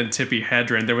attractive than Tippi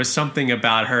Hedren. There was something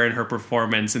about her and her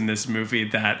performance in this movie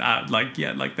that,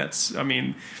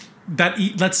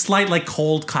 that slight, like,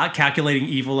 cold, calculating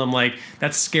evil, I'm like,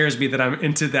 that scares me that I'm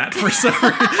into that for some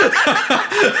reason.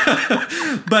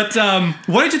 But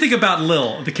what did you think about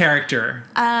Lil, the character?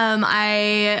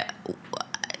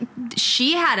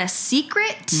 She had a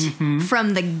secret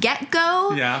from the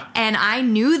get-go, and I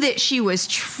knew that she was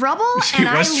trouble, I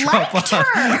liked her.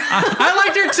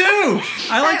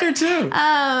 I liked her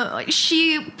too.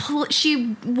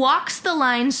 She walks the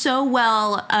line so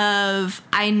well of,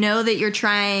 I know that you're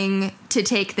trying to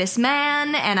take this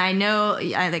man, and I know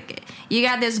you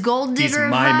got this gold digger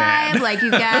vibe, like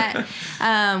you got,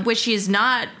 which she's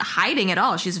not hiding at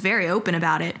all. She's very open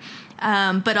about it,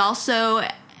 but also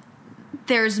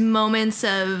there's moments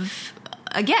of,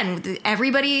 again,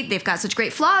 everybody, they've got such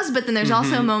great flaws, but then there's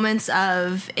also moments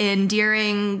of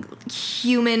endearing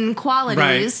human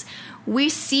qualities. Right. We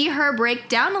see her break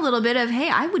down a little bit of, hey,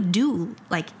 I would do,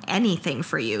 like, anything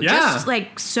for you. Yeah. Just,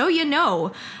 like, so you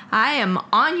know, I am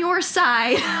on your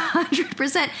side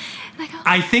 100%.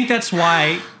 I think that's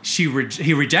why he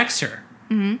rejects her.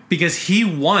 Because he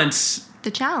wants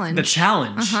the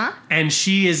challenge. And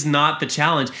she is not the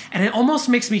challenge. And it almost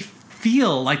makes me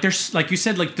feel like there's, like you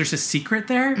said, like there's a secret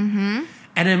there. And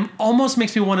it almost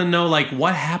makes me want to know, like,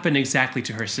 what happened exactly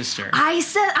to her sister. I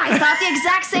thought the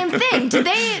exact same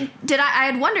thing. I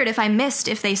had wondered if I missed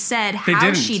if they said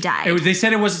how she died. They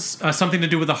said it was something to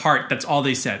do with the heart. That's all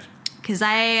they said. Because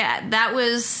that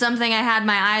was something I had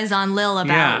my eyes on Lil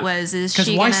about, is she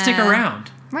because why stick around?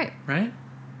 Right.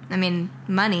 I mean,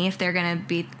 money, if they're going to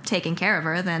be taking care of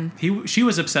her, then... She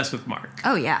was obsessed with Mark.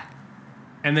 Oh, yeah.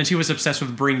 And then she was obsessed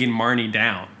with bringing Marnie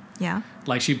down. Yeah.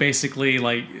 Like, she basically,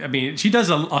 she does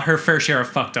her fair share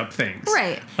of fucked up things.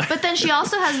 Right. But then she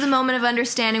also has the moment of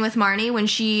understanding with Marnie when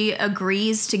she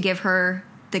agrees to give her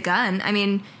the gun. I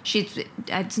mean,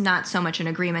 it's not so much an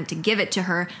agreement to give it to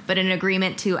her, but an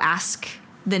agreement to ask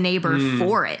the neighbor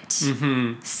for it.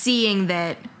 Seeing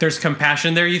that... There's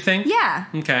compassion there, you think? Yeah.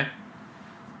 Okay.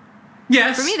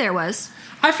 Yes. For me, there was.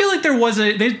 I feel like there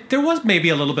was maybe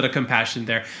a little bit of compassion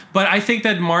there, but I think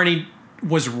that Marnie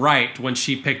was right when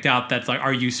she picked out that, like,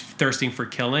 are you thirsting for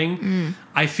killing?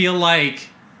 I feel like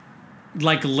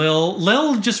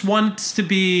Lil just wants to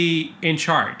be in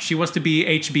charge. She wants to be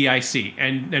HBIC,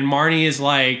 and Marnie is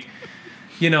like,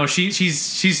 you know,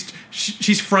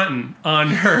 she's fronting on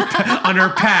her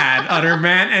pad, on her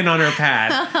man, and on her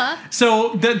pad.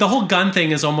 So the whole gun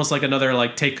thing is almost like another,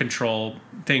 like, take control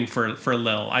thing for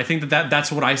Lil. I think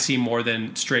that's what I see more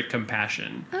than straight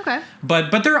compassion. Okay.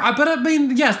 But I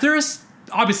mean, yes, there is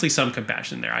obviously some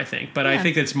compassion there, I think, but I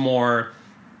think it's more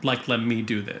like, let me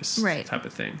do this type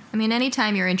of thing. I mean,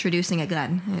 anytime you're introducing a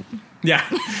gun,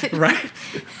 right.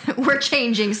 We're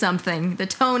changing something. The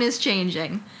tone is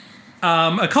changing.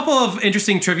 A couple of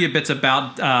interesting trivia bits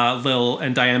about Lil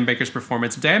and Diane Baker's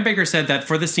performance. Diane Baker said that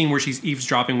for the scene where she's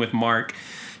eavesdropping with Mark,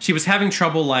 she was having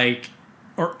trouble, like,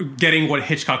 or getting what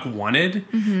Hitchcock wanted,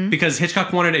 because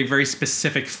Hitchcock wanted a very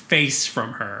specific face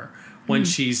from her when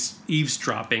she's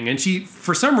eavesdropping, and she,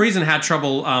 for some reason, had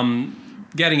trouble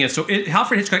getting it. So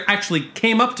Alfred Hitchcock actually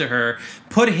came up to her,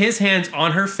 put his hands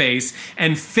on her face,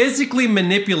 and physically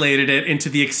manipulated it into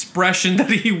the expression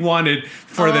that he wanted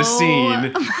for the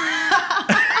scene.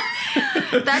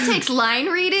 That takes line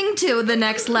reading to the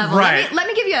next level. Right. Let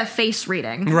me give you a face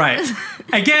reading. Right.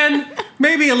 Again,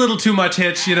 maybe a little too much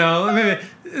Hitch, you know, maybe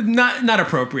not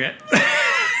appropriate.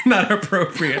 Not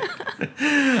appropriate.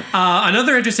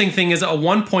 Another interesting thing is at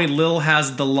one point Lil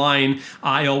has the line,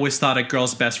 "I always thought a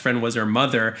girl's best friend was her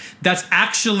mother." That's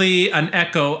actually an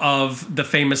echo of the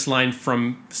famous line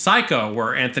from Psycho,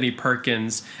 where Anthony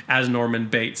Perkins, as Norman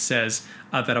Bates, says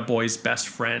that a boy's best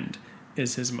friend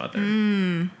is his mother.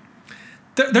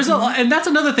 There's a lot, and that's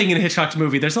another thing in Hitchcock's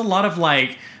movie. There's a lot of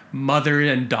like mother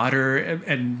and daughter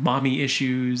and mommy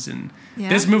issues, and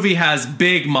this movie has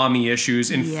big mommy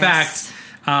issues. In fact,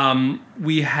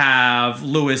 we have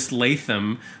Louis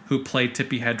Latham, who played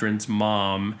Tippi Hedren's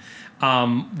mom.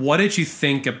 What did you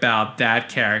think about that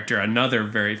character? Another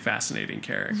very fascinating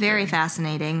character. Very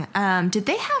fascinating. Did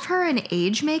they have her in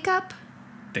age makeup?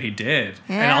 They did.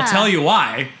 Yeah. And I'll tell you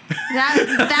why.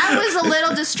 That was a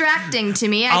little distracting to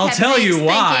me. I'll tell you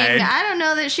why. Thinking, I don't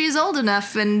know that she's old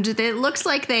enough, and it looks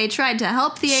like they tried to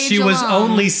help the age She was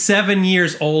along. only 7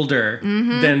 years older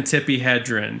than Tippi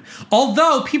Hedren.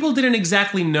 Although people didn't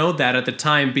exactly know that at the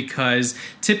time because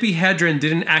Tippi Hedren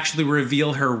didn't actually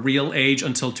reveal her real age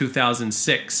until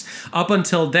 2006. Up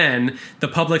until then, the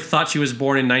public thought she was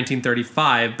born in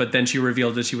 1935, but then she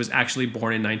revealed that she was actually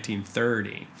born in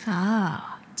 1930. Oh.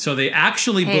 So they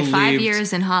actually believed... 5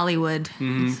 years in Hollywood.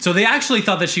 So they actually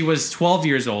thought that she was 12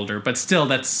 years older, but still,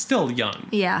 that's still young.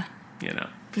 Yeah. You know.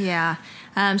 Yeah.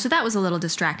 So that was a little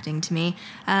distracting to me.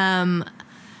 I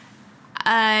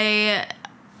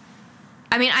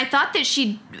mean, I thought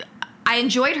that I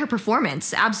enjoyed her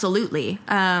performance, absolutely.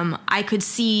 I could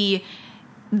see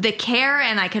the care,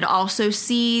 and I could also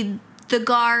see the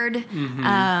guard.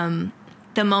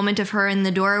 The moment of her in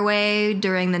the doorway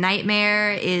during the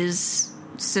nightmare is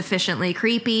sufficiently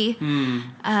creepy.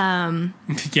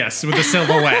 Yes, with the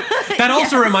silhouette. That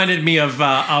also reminded me of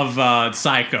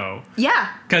Psycho. Yeah.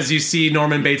 Because you see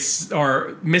Norman Bates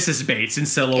or Mrs. Bates in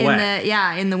silhouette.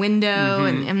 In the window.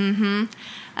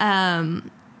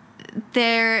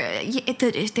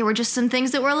 There were just some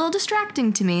things that were a little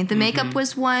distracting to me. The makeup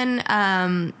was one,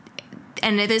 and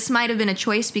this might have been a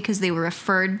choice because they were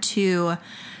referred to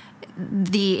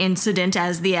the incident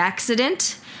as the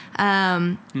accident.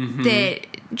 That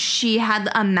she had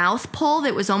a mouth pull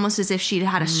that was almost as if she'd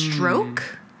had a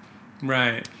stroke.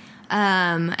 Right.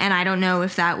 And I don't know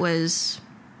if that was,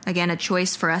 again, a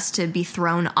choice for us to be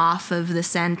thrown off of the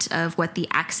scent of what the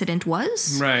accident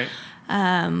was. Right.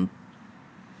 But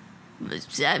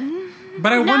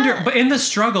I wonder, but in the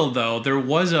struggle though, there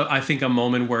was I think a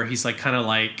moment where he's like kind of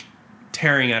like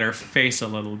tearing at her face a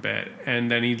little bit, and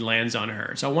then he lands on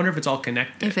her. So I wonder if it's all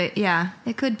connected.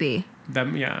 It could be.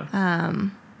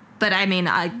 But I mean,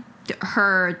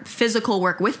 her physical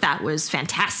work with that was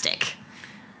fantastic.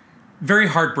 Very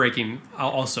heartbreaking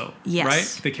also. Yes.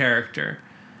 Right? The character.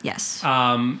 Yes.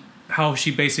 How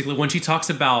she basically, when she talks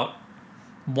about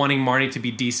wanting Marnie to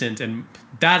be decent, and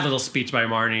that little speech by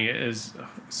Marnie is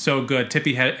so good.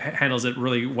 Tippi handles it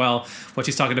really well. What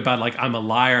she's talking about, like, I'm a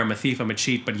liar, I'm a thief, I'm a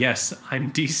cheat, but yes, I'm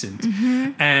decent.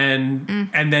 And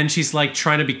then she's like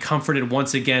trying to be comforted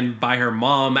once again by her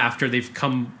mom after they've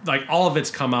come, like all of it's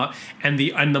come out, and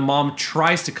the mom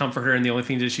tries to comfort her, and the only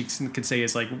thing that she can say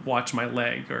is like, watch my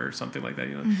leg or something like that,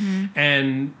 you know.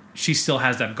 And she still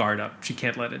has that guard up. She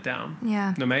can't let it down.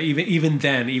 Yeah. No matter, even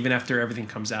then, even after everything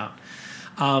comes out.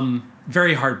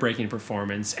 Very heartbreaking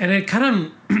performance. And it kind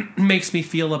of makes me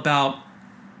feel about,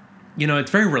 you know, it's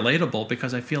very relatable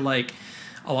because I feel like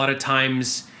a lot of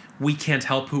times we can't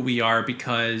help who we are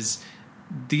because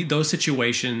those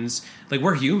situations, like,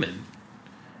 we're human.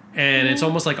 And it's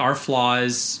almost like our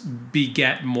flaws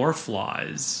beget more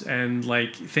flaws. And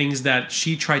like things that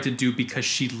she tried to do because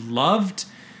she loved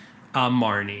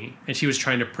Marnie and she was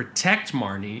trying to protect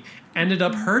Marnie ended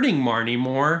up hurting Marnie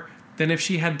more than if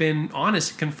she had been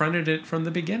honest, confronted it from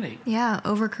the beginning. Yeah,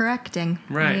 overcorrecting.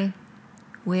 Right.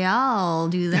 We all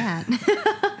do that.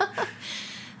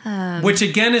 Which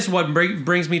again is what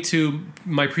brings me to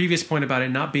my previous point about it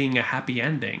not being a happy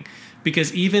ending.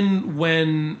 Because even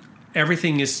when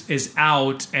everything is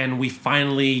out and we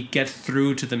finally get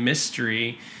through to the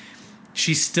mystery,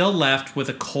 she's still left with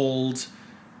a cold,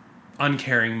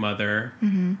 uncaring mother.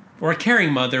 Or a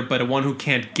caring mother, but one who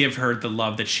can't give her the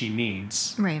love that she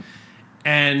needs. Right.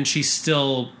 And she's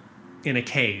still in a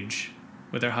cage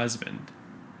with her husband.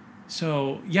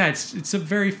 So, yeah, it's a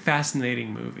very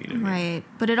fascinating movie to me. Right.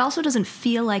 But it also doesn't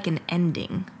feel like an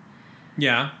ending.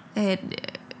 Yeah.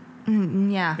 It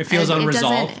It feels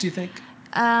unresolved, do you think?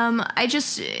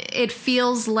 It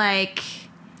feels like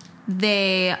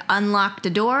they unlocked a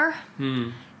door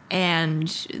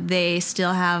and they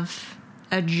still have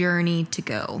a journey to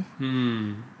go.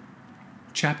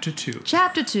 Chapter 2.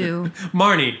 Chapter 2.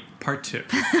 Marnie, part 2.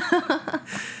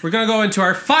 We're going to go into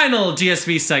our final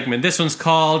GSV segment. This one's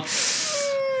called...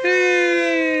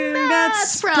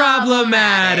 That's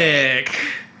problematic.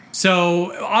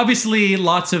 So, obviously,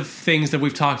 lots of things that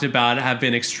we've talked about have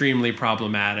been extremely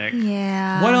problematic.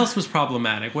 Yeah. What else was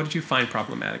problematic? What did you find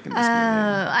problematic in this movie?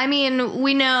 I mean,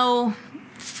 we know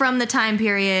from the time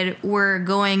period we're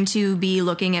going to be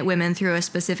looking at women through a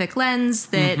specific lens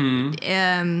that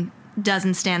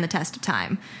doesn't stand the test of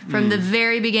time. From the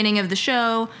very beginning of the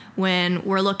show, when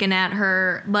we're looking at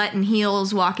her butt and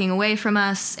heels walking away from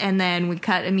us, and then we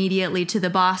cut immediately to the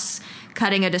boss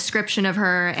cutting a description of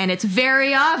her, and it's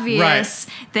very obvious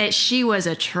that she was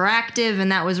attractive,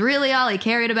 and that was really all he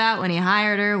cared about when he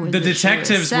hired her. The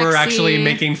detectives were actually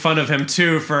making fun of him,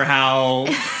 too, for how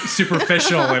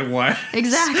superficial it was.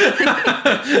 Exactly.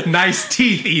 Nice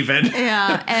teeth, even.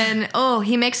 Yeah, and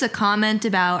he makes a comment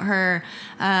about her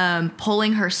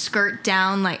pulling her skirt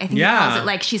down, like I think he calls it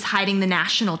like she's hiding the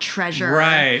national treasure.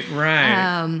 Right.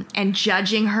 And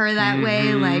judging her that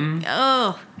way, like,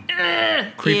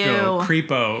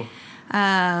 Creepo.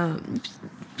 And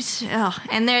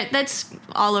that's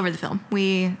all over the film.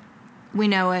 We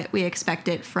know it. We expect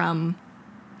it from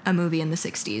a movie in the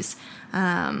 60s.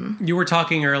 You were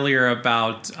talking earlier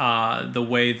about the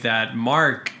way that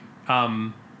Mark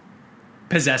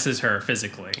possesses her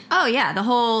physically. Oh, yeah. The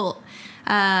whole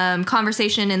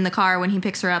conversation in the car when he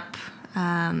picks her up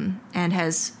and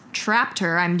has trapped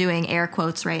her. I'm doing air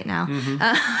quotes right now.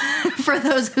 For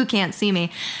those who can't see me,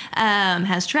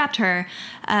 has trapped her.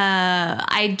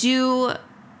 I do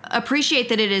appreciate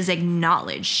that it is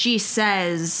acknowledged. She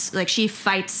says, like, she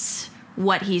fights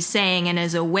what he's saying and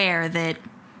is aware that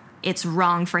it's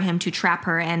wrong for him to trap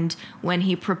her. And when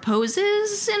he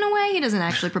proposes, in a way, he doesn't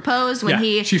actually propose. When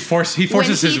he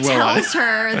forces his will on tells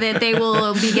her that they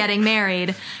will be getting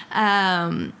married,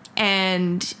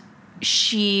 and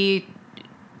she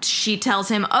tells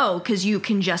him, because you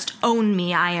can just own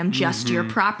me. I am just your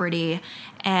property.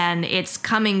 And it's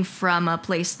coming from a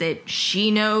place that she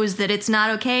knows that it's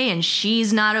not okay, and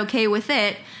she's not okay with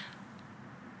it.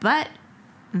 But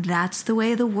that's the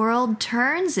way the world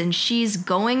turns, and she's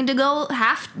going to go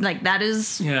that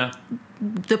is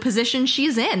the position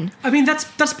she's in. I mean,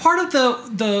 that's part of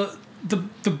the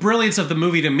brilliance of the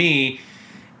movie to me.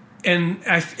 And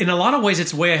in a lot of ways,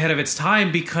 it's way ahead of its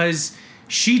time because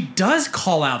she does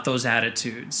call out those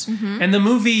attitudes. And the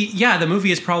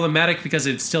movie is problematic because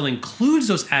it still includes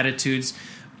those attitudes,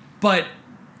 but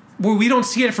where we don't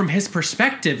see it from his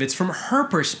perspective, it's from her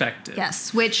perspective.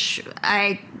 Yes, which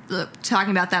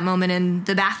talking about that moment in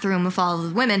the bathroom with all of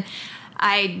the women,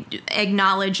 I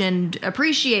acknowledge and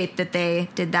appreciate that they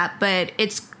did that, but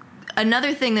it's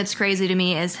another thing that's crazy to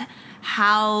me is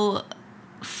how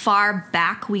far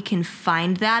back we can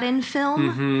find that in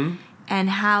film. And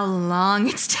how long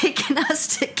it's taken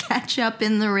us to catch up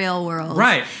in the real world.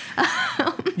 Right.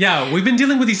 Yeah, we've been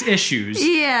dealing with these issues.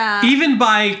 Yeah. Even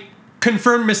by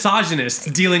confirmed misogynists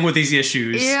dealing with these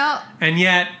issues. Yep. And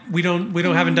yet we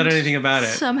haven't done anything about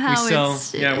it. Somehow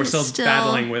we're still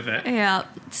battling with it. Yeah.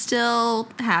 Still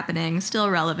happening, still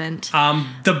relevant.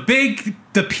 The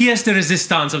pièce de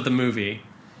résistance of the movie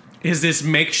is this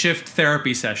makeshift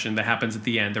therapy session that happens at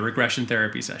the end, the regression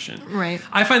therapy session. Right.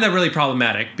 I find that really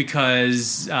problematic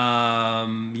because,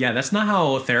 that's not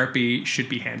how therapy should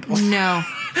be handled. No.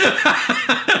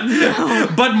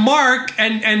 But Mark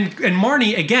and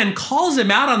Marnie, again, calls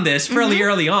him out on this fairly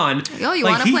early on. Oh, you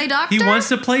want to play doctor? He wants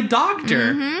to play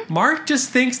doctor. Mark just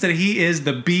thinks that he is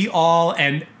the be-all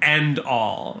and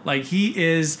end-all. Like, he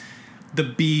is the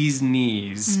bee's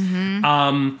knees.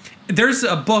 There's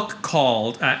a book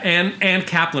called Anne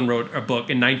Kaplan wrote a book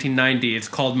in 1990. It's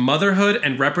called Motherhood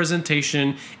and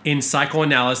Representation in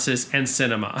Psychoanalysis and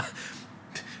Cinema.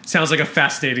 Sounds like a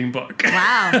fascinating book.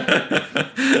 Wow.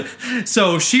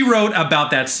 So she wrote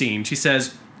about that scene. She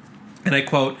says, and I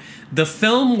quote, "The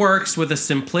film works with a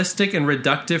simplistic and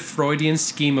reductive Freudian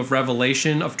scheme of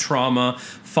revelation of trauma,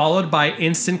 followed by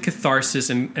instant catharsis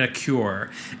and a cure,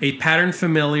 a pattern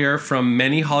familiar from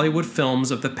many Hollywood films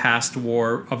of the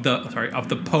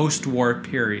post-war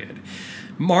period.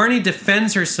 Marnie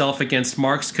defends herself against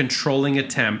Mark's controlling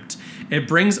attempt. It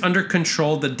brings under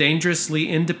control the dangerously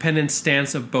independent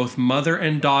stance of both mother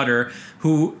and daughter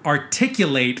who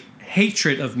articulate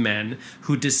hatred of men,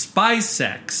 who despise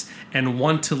sex, and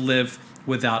want to live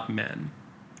without men."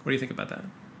 What do you think about that?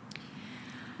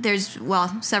 There's,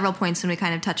 several points, and we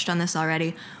kind of touched on this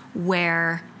already,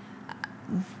 where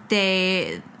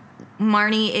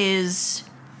Marnie is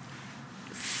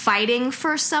fighting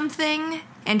for something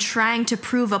and trying to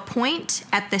prove a point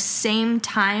at the same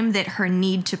time that her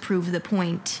need to prove the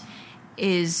point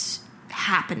is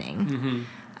happening.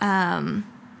 The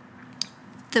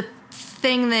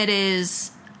thing that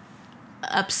is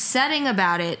upsetting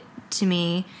about it to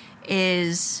me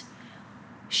is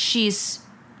she's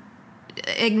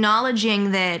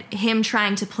acknowledging that him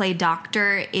trying to play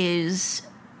doctor is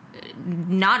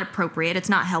not appropriate. It's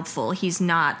not helpful. He's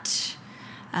not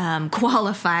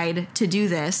qualified to do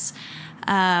this.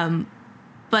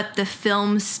 But the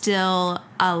film still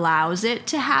allows it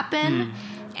to happen.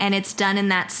 And it's done in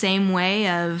that same way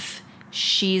of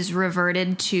she's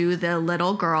reverted to the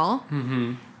little girl.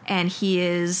 And he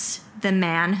is the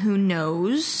man who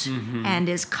knows and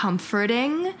is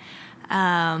comforting.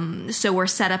 So we're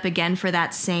set up again for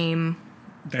that same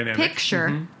Dynamic.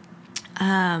 picture.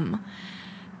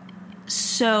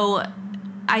 So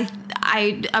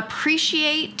I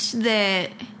appreciate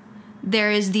that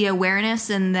there is the awareness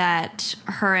and that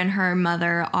her and her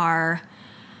mother are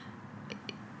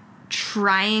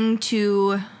trying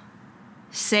to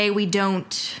say we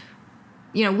don't,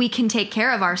 we can take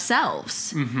care of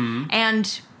ourselves.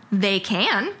 And they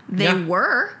can. They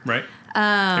were. Right.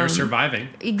 They're surviving.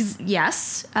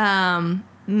 Yes.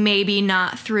 Maybe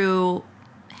not through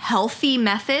healthy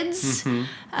methods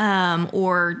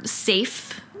or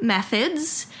safe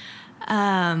methods,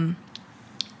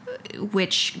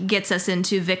 which gets us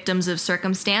into victims of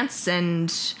circumstance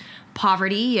and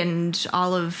poverty and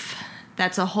all of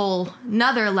that's a whole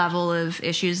nother level of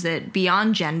issues that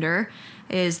beyond gender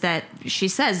is that she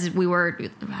says we were, I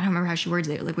don't remember how she words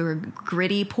it, like we were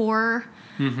gritty poor.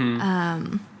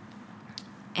 And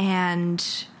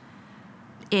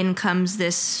in comes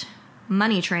this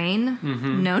money train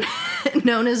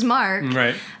known as Mark,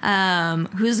 Right.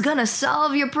 Who's gonna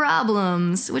solve your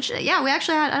problems, which we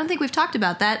actually I don't think we've talked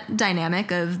about that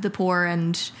dynamic of the poor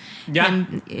and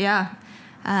the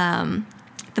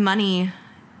money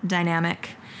dynamic.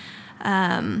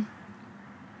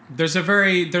 There's a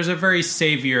very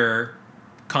savior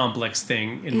complex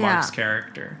thing in Mark's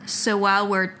character. So while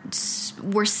we're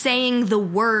saying the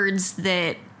words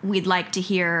that we'd like to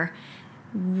hear,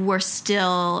 we're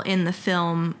still in the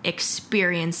film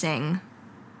experiencing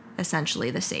essentially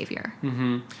the savior.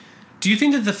 Do you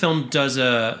think that the film does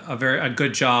a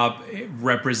good job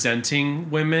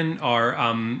representing women, or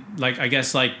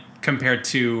compared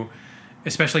to,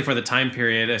 especially for the time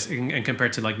period, and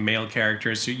compared to like male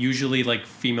characters? So usually like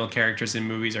female characters in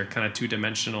movies are kind of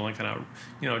two-dimensional and kind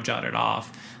of jotted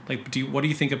off. Like, what do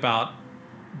you think about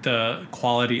the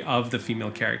quality of the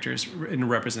female characters in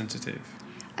representative?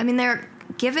 I mean, they're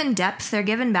given depth, they're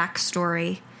given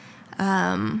backstory.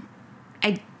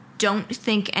 I don't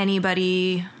think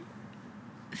anybody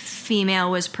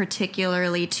female was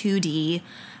particularly 2D.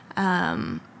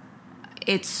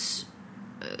 It's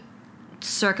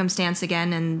circumstance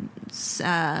again and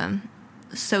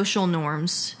social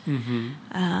norms.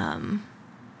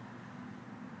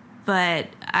 But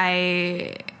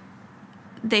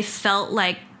they felt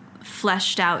like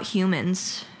fleshed out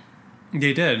humans.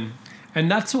 They did. And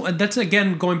that's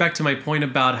again going back to my point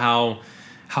about how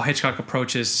Hitchcock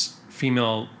approaches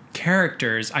female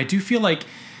characters. I do feel like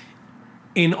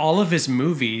in all of his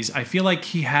movies, I feel like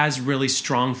he has really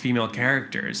strong female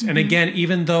characters. And again,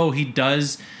 even though he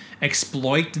does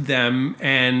exploit them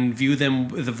and view them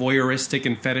with a voyeuristic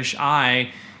and fetish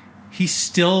eye, he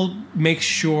still makes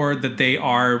sure that they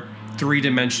are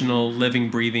three-dimensional, living,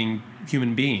 breathing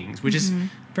human beings, which is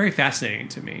very fascinating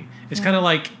to me. It's kind of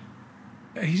like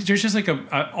there's just like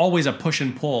always a push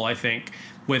and pull, I think,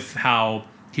 with how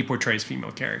he portrays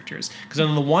female characters. Because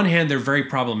on the one hand, they're very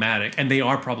problematic, and they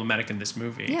are problematic in this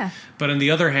movie. Yeah. But on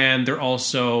the other hand, they're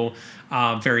also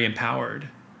very empowered.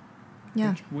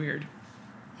 Yeah. Weird.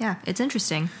 Yeah, it's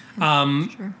interesting.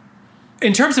 Sure.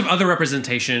 In terms of other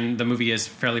representation, the movie is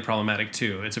fairly problematic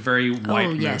too. It's a very white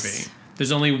movie.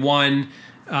 There's only one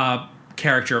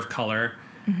character of color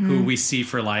who we see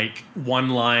for like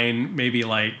one line, maybe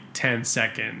like 10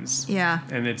 seconds. Yeah.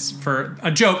 And it's for a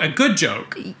joke, a good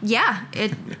joke. Yeah,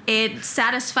 it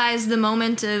satisfies the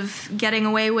moment of getting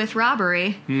away with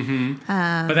robbery.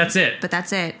 But that's it. But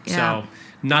that's it. Yeah. So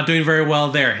not doing very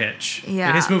well there, Hitch. Yeah.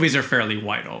 And his movies are fairly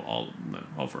white all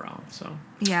overall. So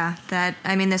yeah,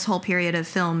 this whole period of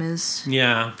film is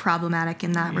problematic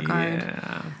in that regard.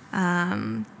 Yeah.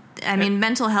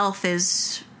 Mental health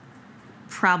is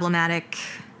problematic,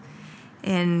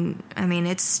 and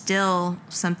it's still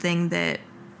something that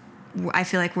I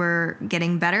feel like we're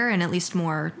getting better and at least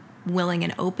more willing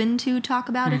and open to talk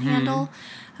about and handle.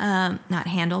 Not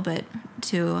handle, but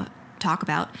to talk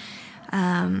about.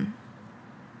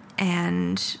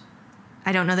 And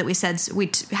I don't know that we said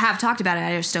have talked about it.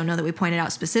 I just don't know that we pointed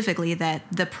out specifically that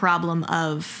the problem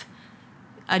of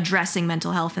addressing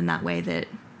mental health in that way that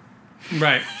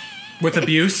Right. With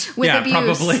abuse? with yeah, abuse.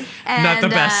 probably not the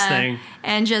And, best thing.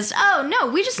 And just, oh no,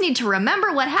 we just need to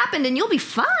remember what happened and you'll be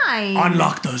fine.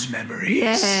 Unlock those memories.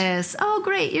 Yes. Oh,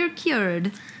 great, you're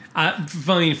cured. I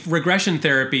mean, regression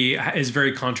therapy is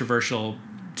very controversial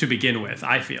to begin with,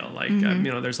 I feel. Like,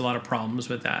 there's a lot of problems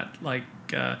with that. Like,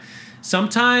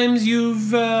 sometimes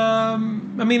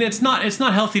it's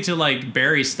not healthy to, like,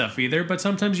 bury stuff either, but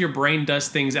sometimes your brain does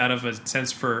things out of a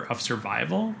sense of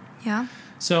survival. Yeah.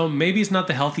 So maybe it's not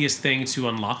the healthiest thing to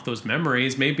unlock those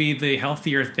memories. Maybe the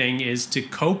healthier thing is to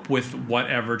cope with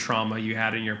whatever trauma you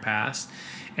had in your past.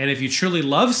 And if you truly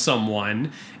love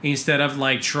someone, instead of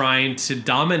like trying to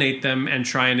dominate them and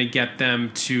trying to get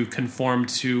them to conform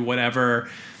to whatever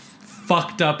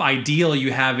fucked up ideal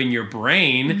you have in your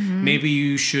brain, maybe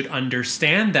you should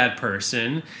understand that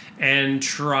person and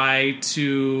try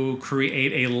to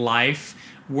create a life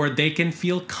where they can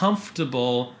feel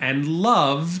comfortable and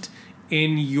loved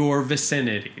in your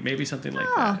vicinity. Maybe something like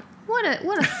that. What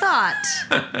a thought.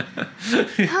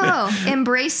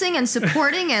 Embracing and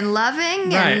supporting and loving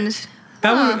Right. and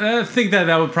I think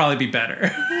that would probably be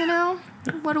better.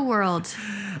 what a world.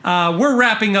 We're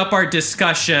wrapping up our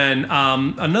discussion.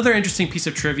 Another interesting piece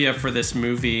of trivia for this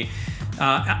movie.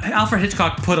 Alfred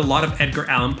Hitchcock put a lot of Edgar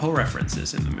Allan Poe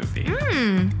references in the movie.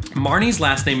 Marnie's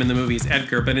last name in the movie is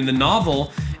Edgar, but in the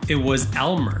novel, it was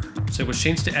Elmer. So it was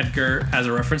changed to Edgar as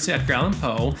a reference to Edgar Allan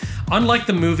Poe. Unlike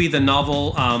the movie, the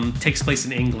novel takes place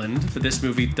in England, but this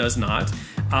movie does not.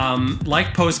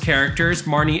 Like Poe's characters,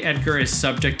 Marnie Edgar is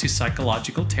subject to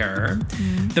psychological terror.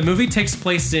 The movie takes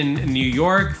place in New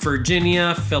York,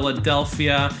 Virginia,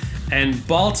 Philadelphia, and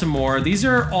Baltimore. These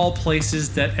are all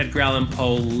places that Edgar Allan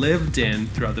Poe lived in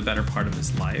throughout the better part of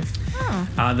his life.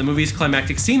 The movie's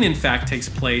climactic scene, in fact, takes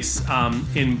place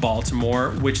in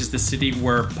Baltimore, which is the city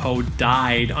where Poe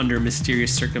died under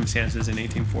mysterious circumstances in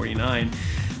 1849.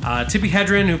 Tippi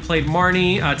Hedren, who played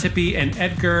Marnie, Tippi and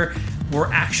Edgar were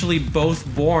actually both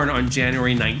born on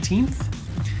January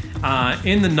 19th.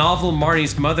 In the novel,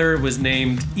 Marnie's mother was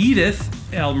named Edith.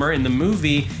 Elmer in the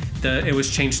movie, it was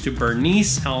changed to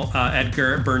Bernice.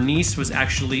 Edgar Bernice was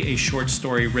actually a short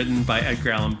story written by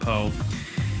Edgar Allan Poe.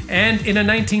 And in a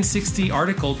 1960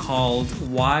 article called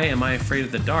Why Am I Afraid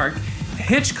of the Dark,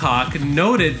 Hitchcock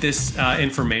noted this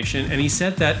information, and he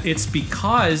said that it's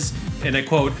because, and I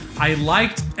quote, "I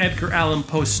liked Edgar Allan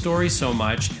Poe's story so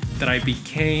much that I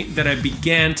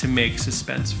began to make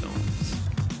suspense films."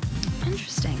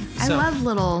 Interesting. So- I love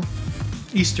little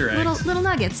Easter eggs. little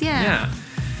nuggets, Yeah.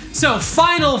 So,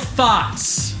 final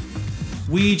thoughts.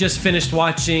 We just finished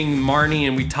watching Marnie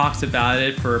and we talked about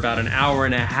it for about an hour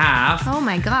and a half. Oh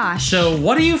my gosh. So,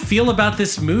 what do you feel about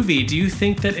this movie? Do you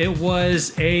think that it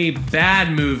was a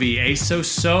bad movie, a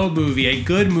so-so movie, a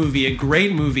good movie, a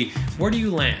great movie? Where do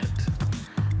you land?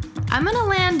 I'm gonna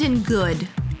land in good.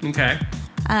 Okay.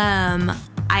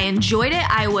 I enjoyed it.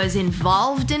 I was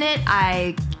involved in it.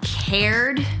 I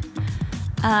cared.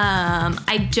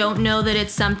 I don't know that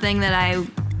it's something that I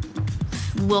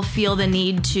will feel the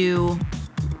need to,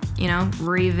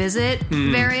 revisit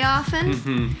very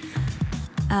often.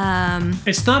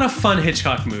 It's not a fun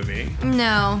Hitchcock movie.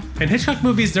 No. And Hitchcock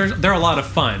movies, they're a lot of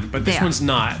fun, but this They are. one's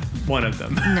not one of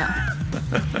them. No.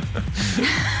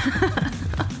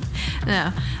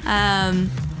 No.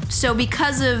 So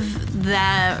because of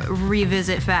that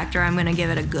revisit factor, I'm going to give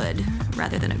it a good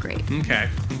rather than a great. Okay.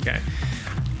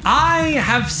 I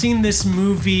have seen this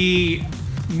movie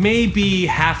maybe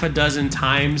half a dozen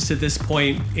times to this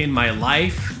point in my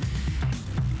life,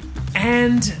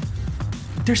 and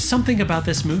there's something about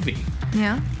this movie.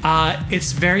 Yeah.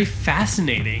 It's very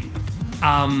fascinating.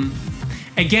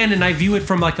 Again, and I view it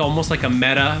from almost like a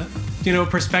meta,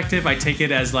 perspective. I take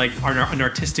it as like an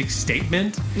artistic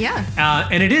statement. Yeah.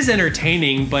 And it is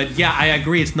entertaining, but yeah, I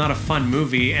agree it's not a fun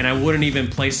movie, and I wouldn't even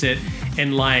place it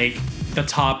in like the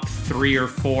top 3 or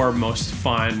 4 most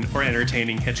fun or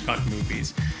entertaining Hitchcock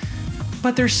movies.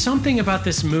 But there's something about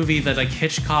this movie that, like,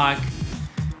 Hitchcock,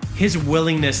 his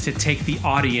willingness to take the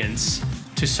audience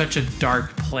to such a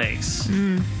dark place.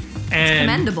 And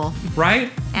Commendable.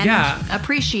 Right? And yeah.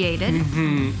 appreciated.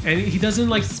 And he doesn't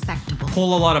like Respectable.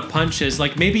 pull a lot of punches.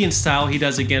 Like maybe in style he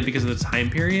does again because of the time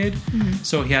period.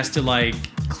 So he has to like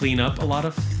clean up a lot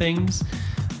of things.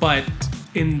 But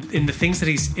in the things that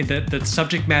he's in the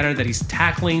subject matter that he's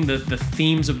tackling, the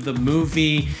themes of the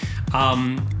movie,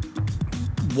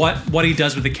 what he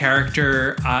does with the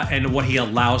character, and what he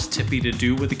allows Tippi to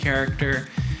do with the character.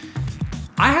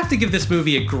 I have to give this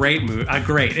movie a great movie.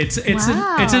 It's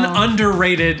Wow. it's an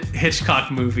underrated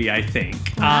Hitchcock movie, I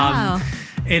think. Wow.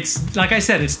 It's like I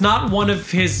said, it's not one of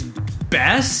his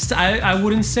best, I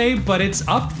wouldn't say, but it's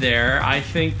up there. I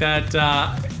think that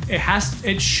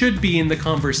it should be in the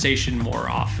conversation more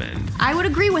often. I would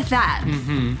agree with that.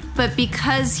 But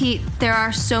because there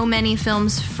are so many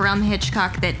films from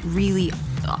Hitchcock that really,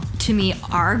 to me,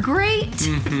 are great,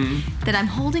 that I'm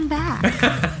holding back.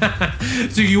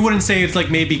 So you wouldn't say it's like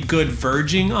maybe good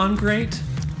verging on great?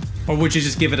 Or would you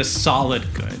just give it a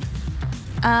solid good?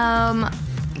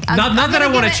 Not that I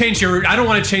want to change your. I don't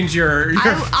want to change your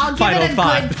I'll final give it a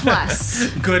thought. good plus.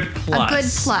 Good plus. A good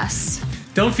plus.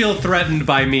 Don't feel threatened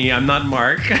by me. I'm not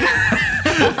Mark.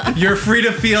 You're free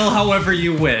to feel however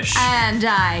you wish. And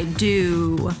I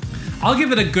do. I'll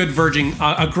give it a good verging,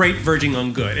 a great verging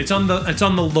on good. It's on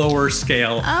the lower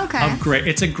scale Okay. of great.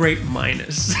 It's a great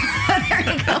minus. There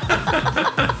you go.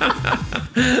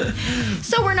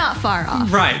 So we're not far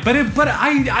off. Right, but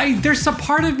I there's a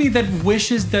part of me that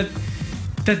wishes that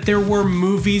there were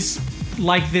movies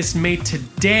like this made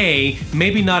today,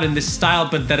 maybe not in this style,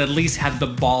 but that at least had the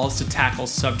balls to tackle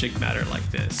subject matter like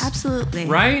this. Absolutely.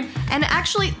 Right? And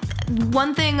actually,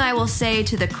 one thing I will say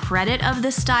to the credit of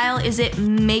this style is it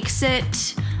makes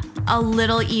it a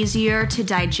little easier to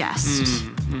digest.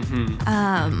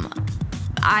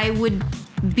 I would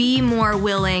be more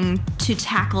willing to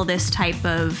tackle this type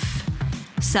of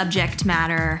subject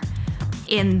matter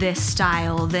in this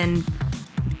style than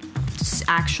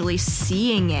actually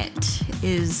seeing it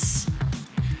is...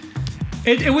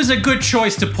 It was a good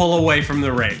choice to pull away from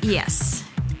the rape. Yes.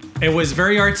 It was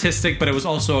very artistic, but it was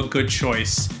also a good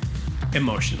choice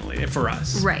emotionally for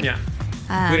us. Right. Yeah.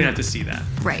 We didn't have to see that.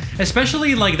 Right.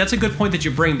 Especially, like, that's a good point that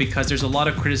you bring, because there's a lot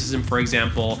of criticism, for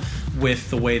example, with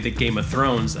the way that Game of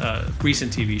Thrones, a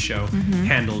recent TV show,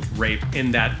 handled rape,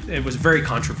 in that it was very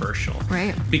controversial.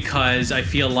 Right. Because I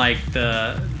feel like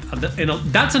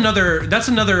that's another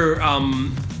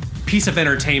piece of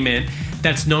entertainment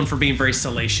that's known for being very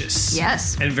salacious.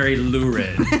 Yes. And very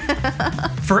lurid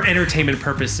for entertainment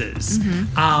purposes.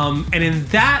 And in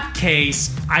that case,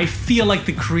 I feel like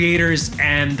the creators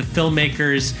and the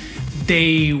filmmakers,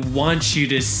 they want you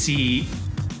to see,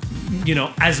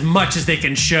 as much as they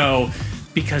can show,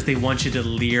 because they want you to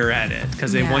leer at it,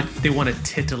 because they want to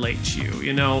titillate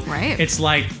you, Right. It's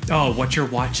like, oh, what you're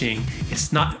watching,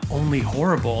 it's not only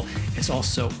horrible, it's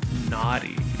also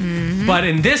naughty. But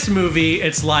in this movie,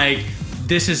 it's like,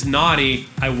 this is naughty,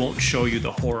 I won't show you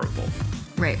the horrible.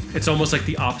 Right. It's almost like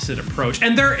the opposite approach.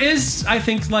 And there is, I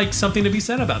think, like something to be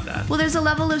said about that. Well, there's a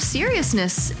level of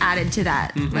seriousness added to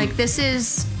that. Like, this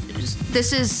is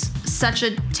such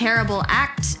a terrible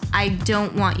act, I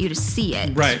don't want you to see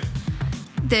it. Right.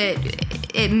 That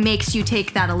it makes you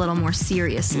take that a little more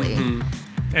seriously.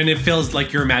 And it feels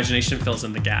like your imagination fills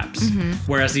in the gaps.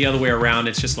 Whereas the other way around,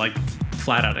 it's just like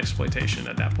flat out exploitation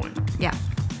at that point. Yeah.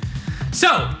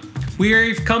 So,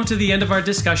 we've come to the end of our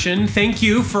discussion. Thank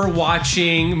you for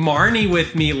watching Marnie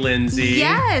with me, Lindsay.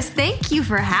 Yes, thank you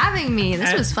for having me.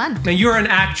 This was fun. And you're an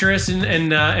actress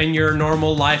in your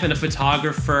normal life and a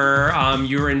photographer.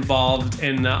 You're involved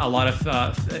in a lot of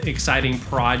exciting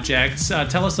projects.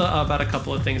 Tell us about a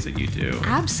couple of things that you do.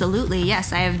 Absolutely,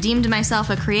 yes. I have deemed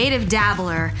myself a creative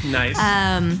dabbler. Nice.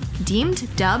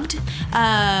 Dubbed.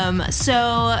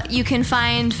 So you can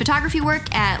find photography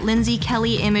work at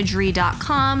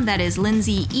lindsaykelly.imagery.com. That is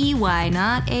Lindsay, E-Y,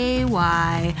 not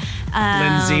A-Y.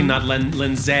 Lindsay, not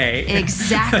Lindsay.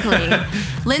 Exactly.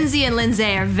 Lindsay and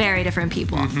Lindsay are very different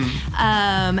people.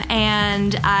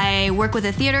 And I work with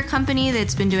a theater company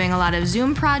that's been doing a lot of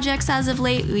Zoom projects as of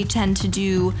late. We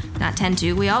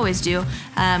we always do,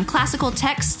 classical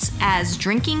texts as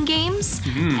drinking games.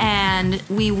 And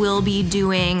we will be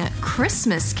doing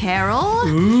Christmas Carol.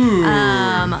 Ooh.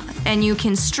 And you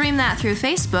can stream that through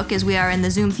Facebook, as we are in the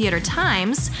Zoom Theater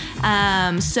Times.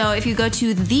 So if you go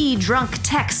to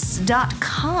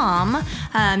thedrunktexts.com,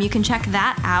 you can check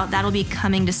that out. That'll be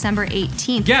coming December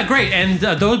 18th. Yeah, great. And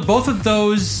both of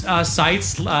those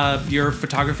sites, your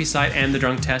photography site and the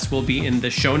Drunk Test, will be in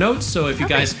the show notes. So if you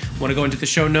guys want to go into the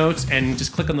show notes and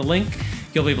just click on the link,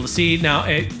 you'll be able to see. Now,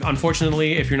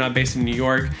 unfortunately, if you're not based in New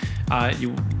York,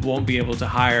 you won't be able to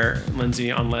hire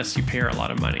Lindsay unless you pay her a lot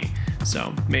of money.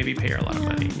 So maybe pay her a lot of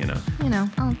money,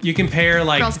 You can pay her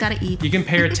girls gotta eat. You can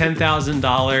pay her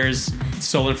 $10,000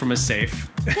 stolen from a safe.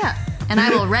 Yeah. And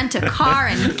I will rent a car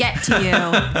and get to you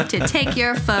to take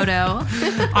your photo.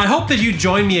 I hope that you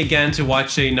join me again to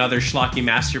watch another schlocky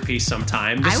masterpiece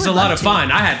sometime. This is a lot of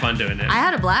fun. I had fun doing it. I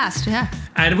had a blast, yeah.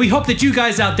 And we hope that you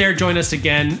guys out there join us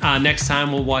again. Next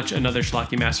time we'll watch another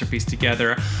schlocky masterpiece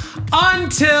together.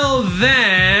 Until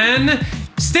then,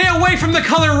 stay away from the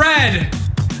color red.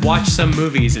 Watch some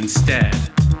movies instead.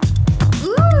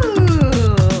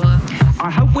 Ooh.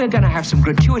 I hope we're going to have some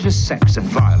gratuitous sex and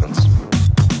violence.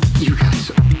 You guys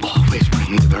always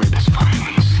bring me the very best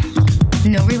violence.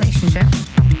 No relationship.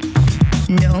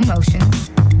 No emotions.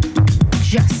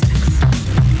 Just sex.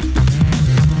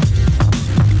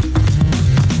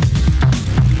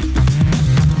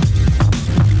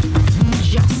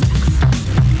 Just sex.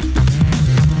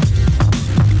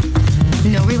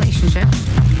 No relationship.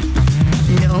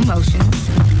 No emotions.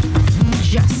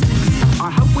 Just sex. I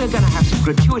hope we're going to have some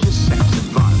gratuitous sex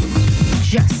and violence.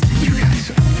 Just sex. You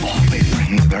guys always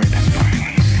bring me the very best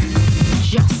violence.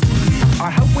 Just sex. I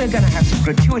hope we're going to have some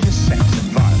gratuitous sex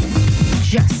and violence.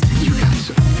 Just sex. You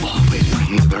guys always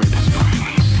bring me the very best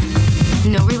violence.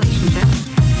 No relationship.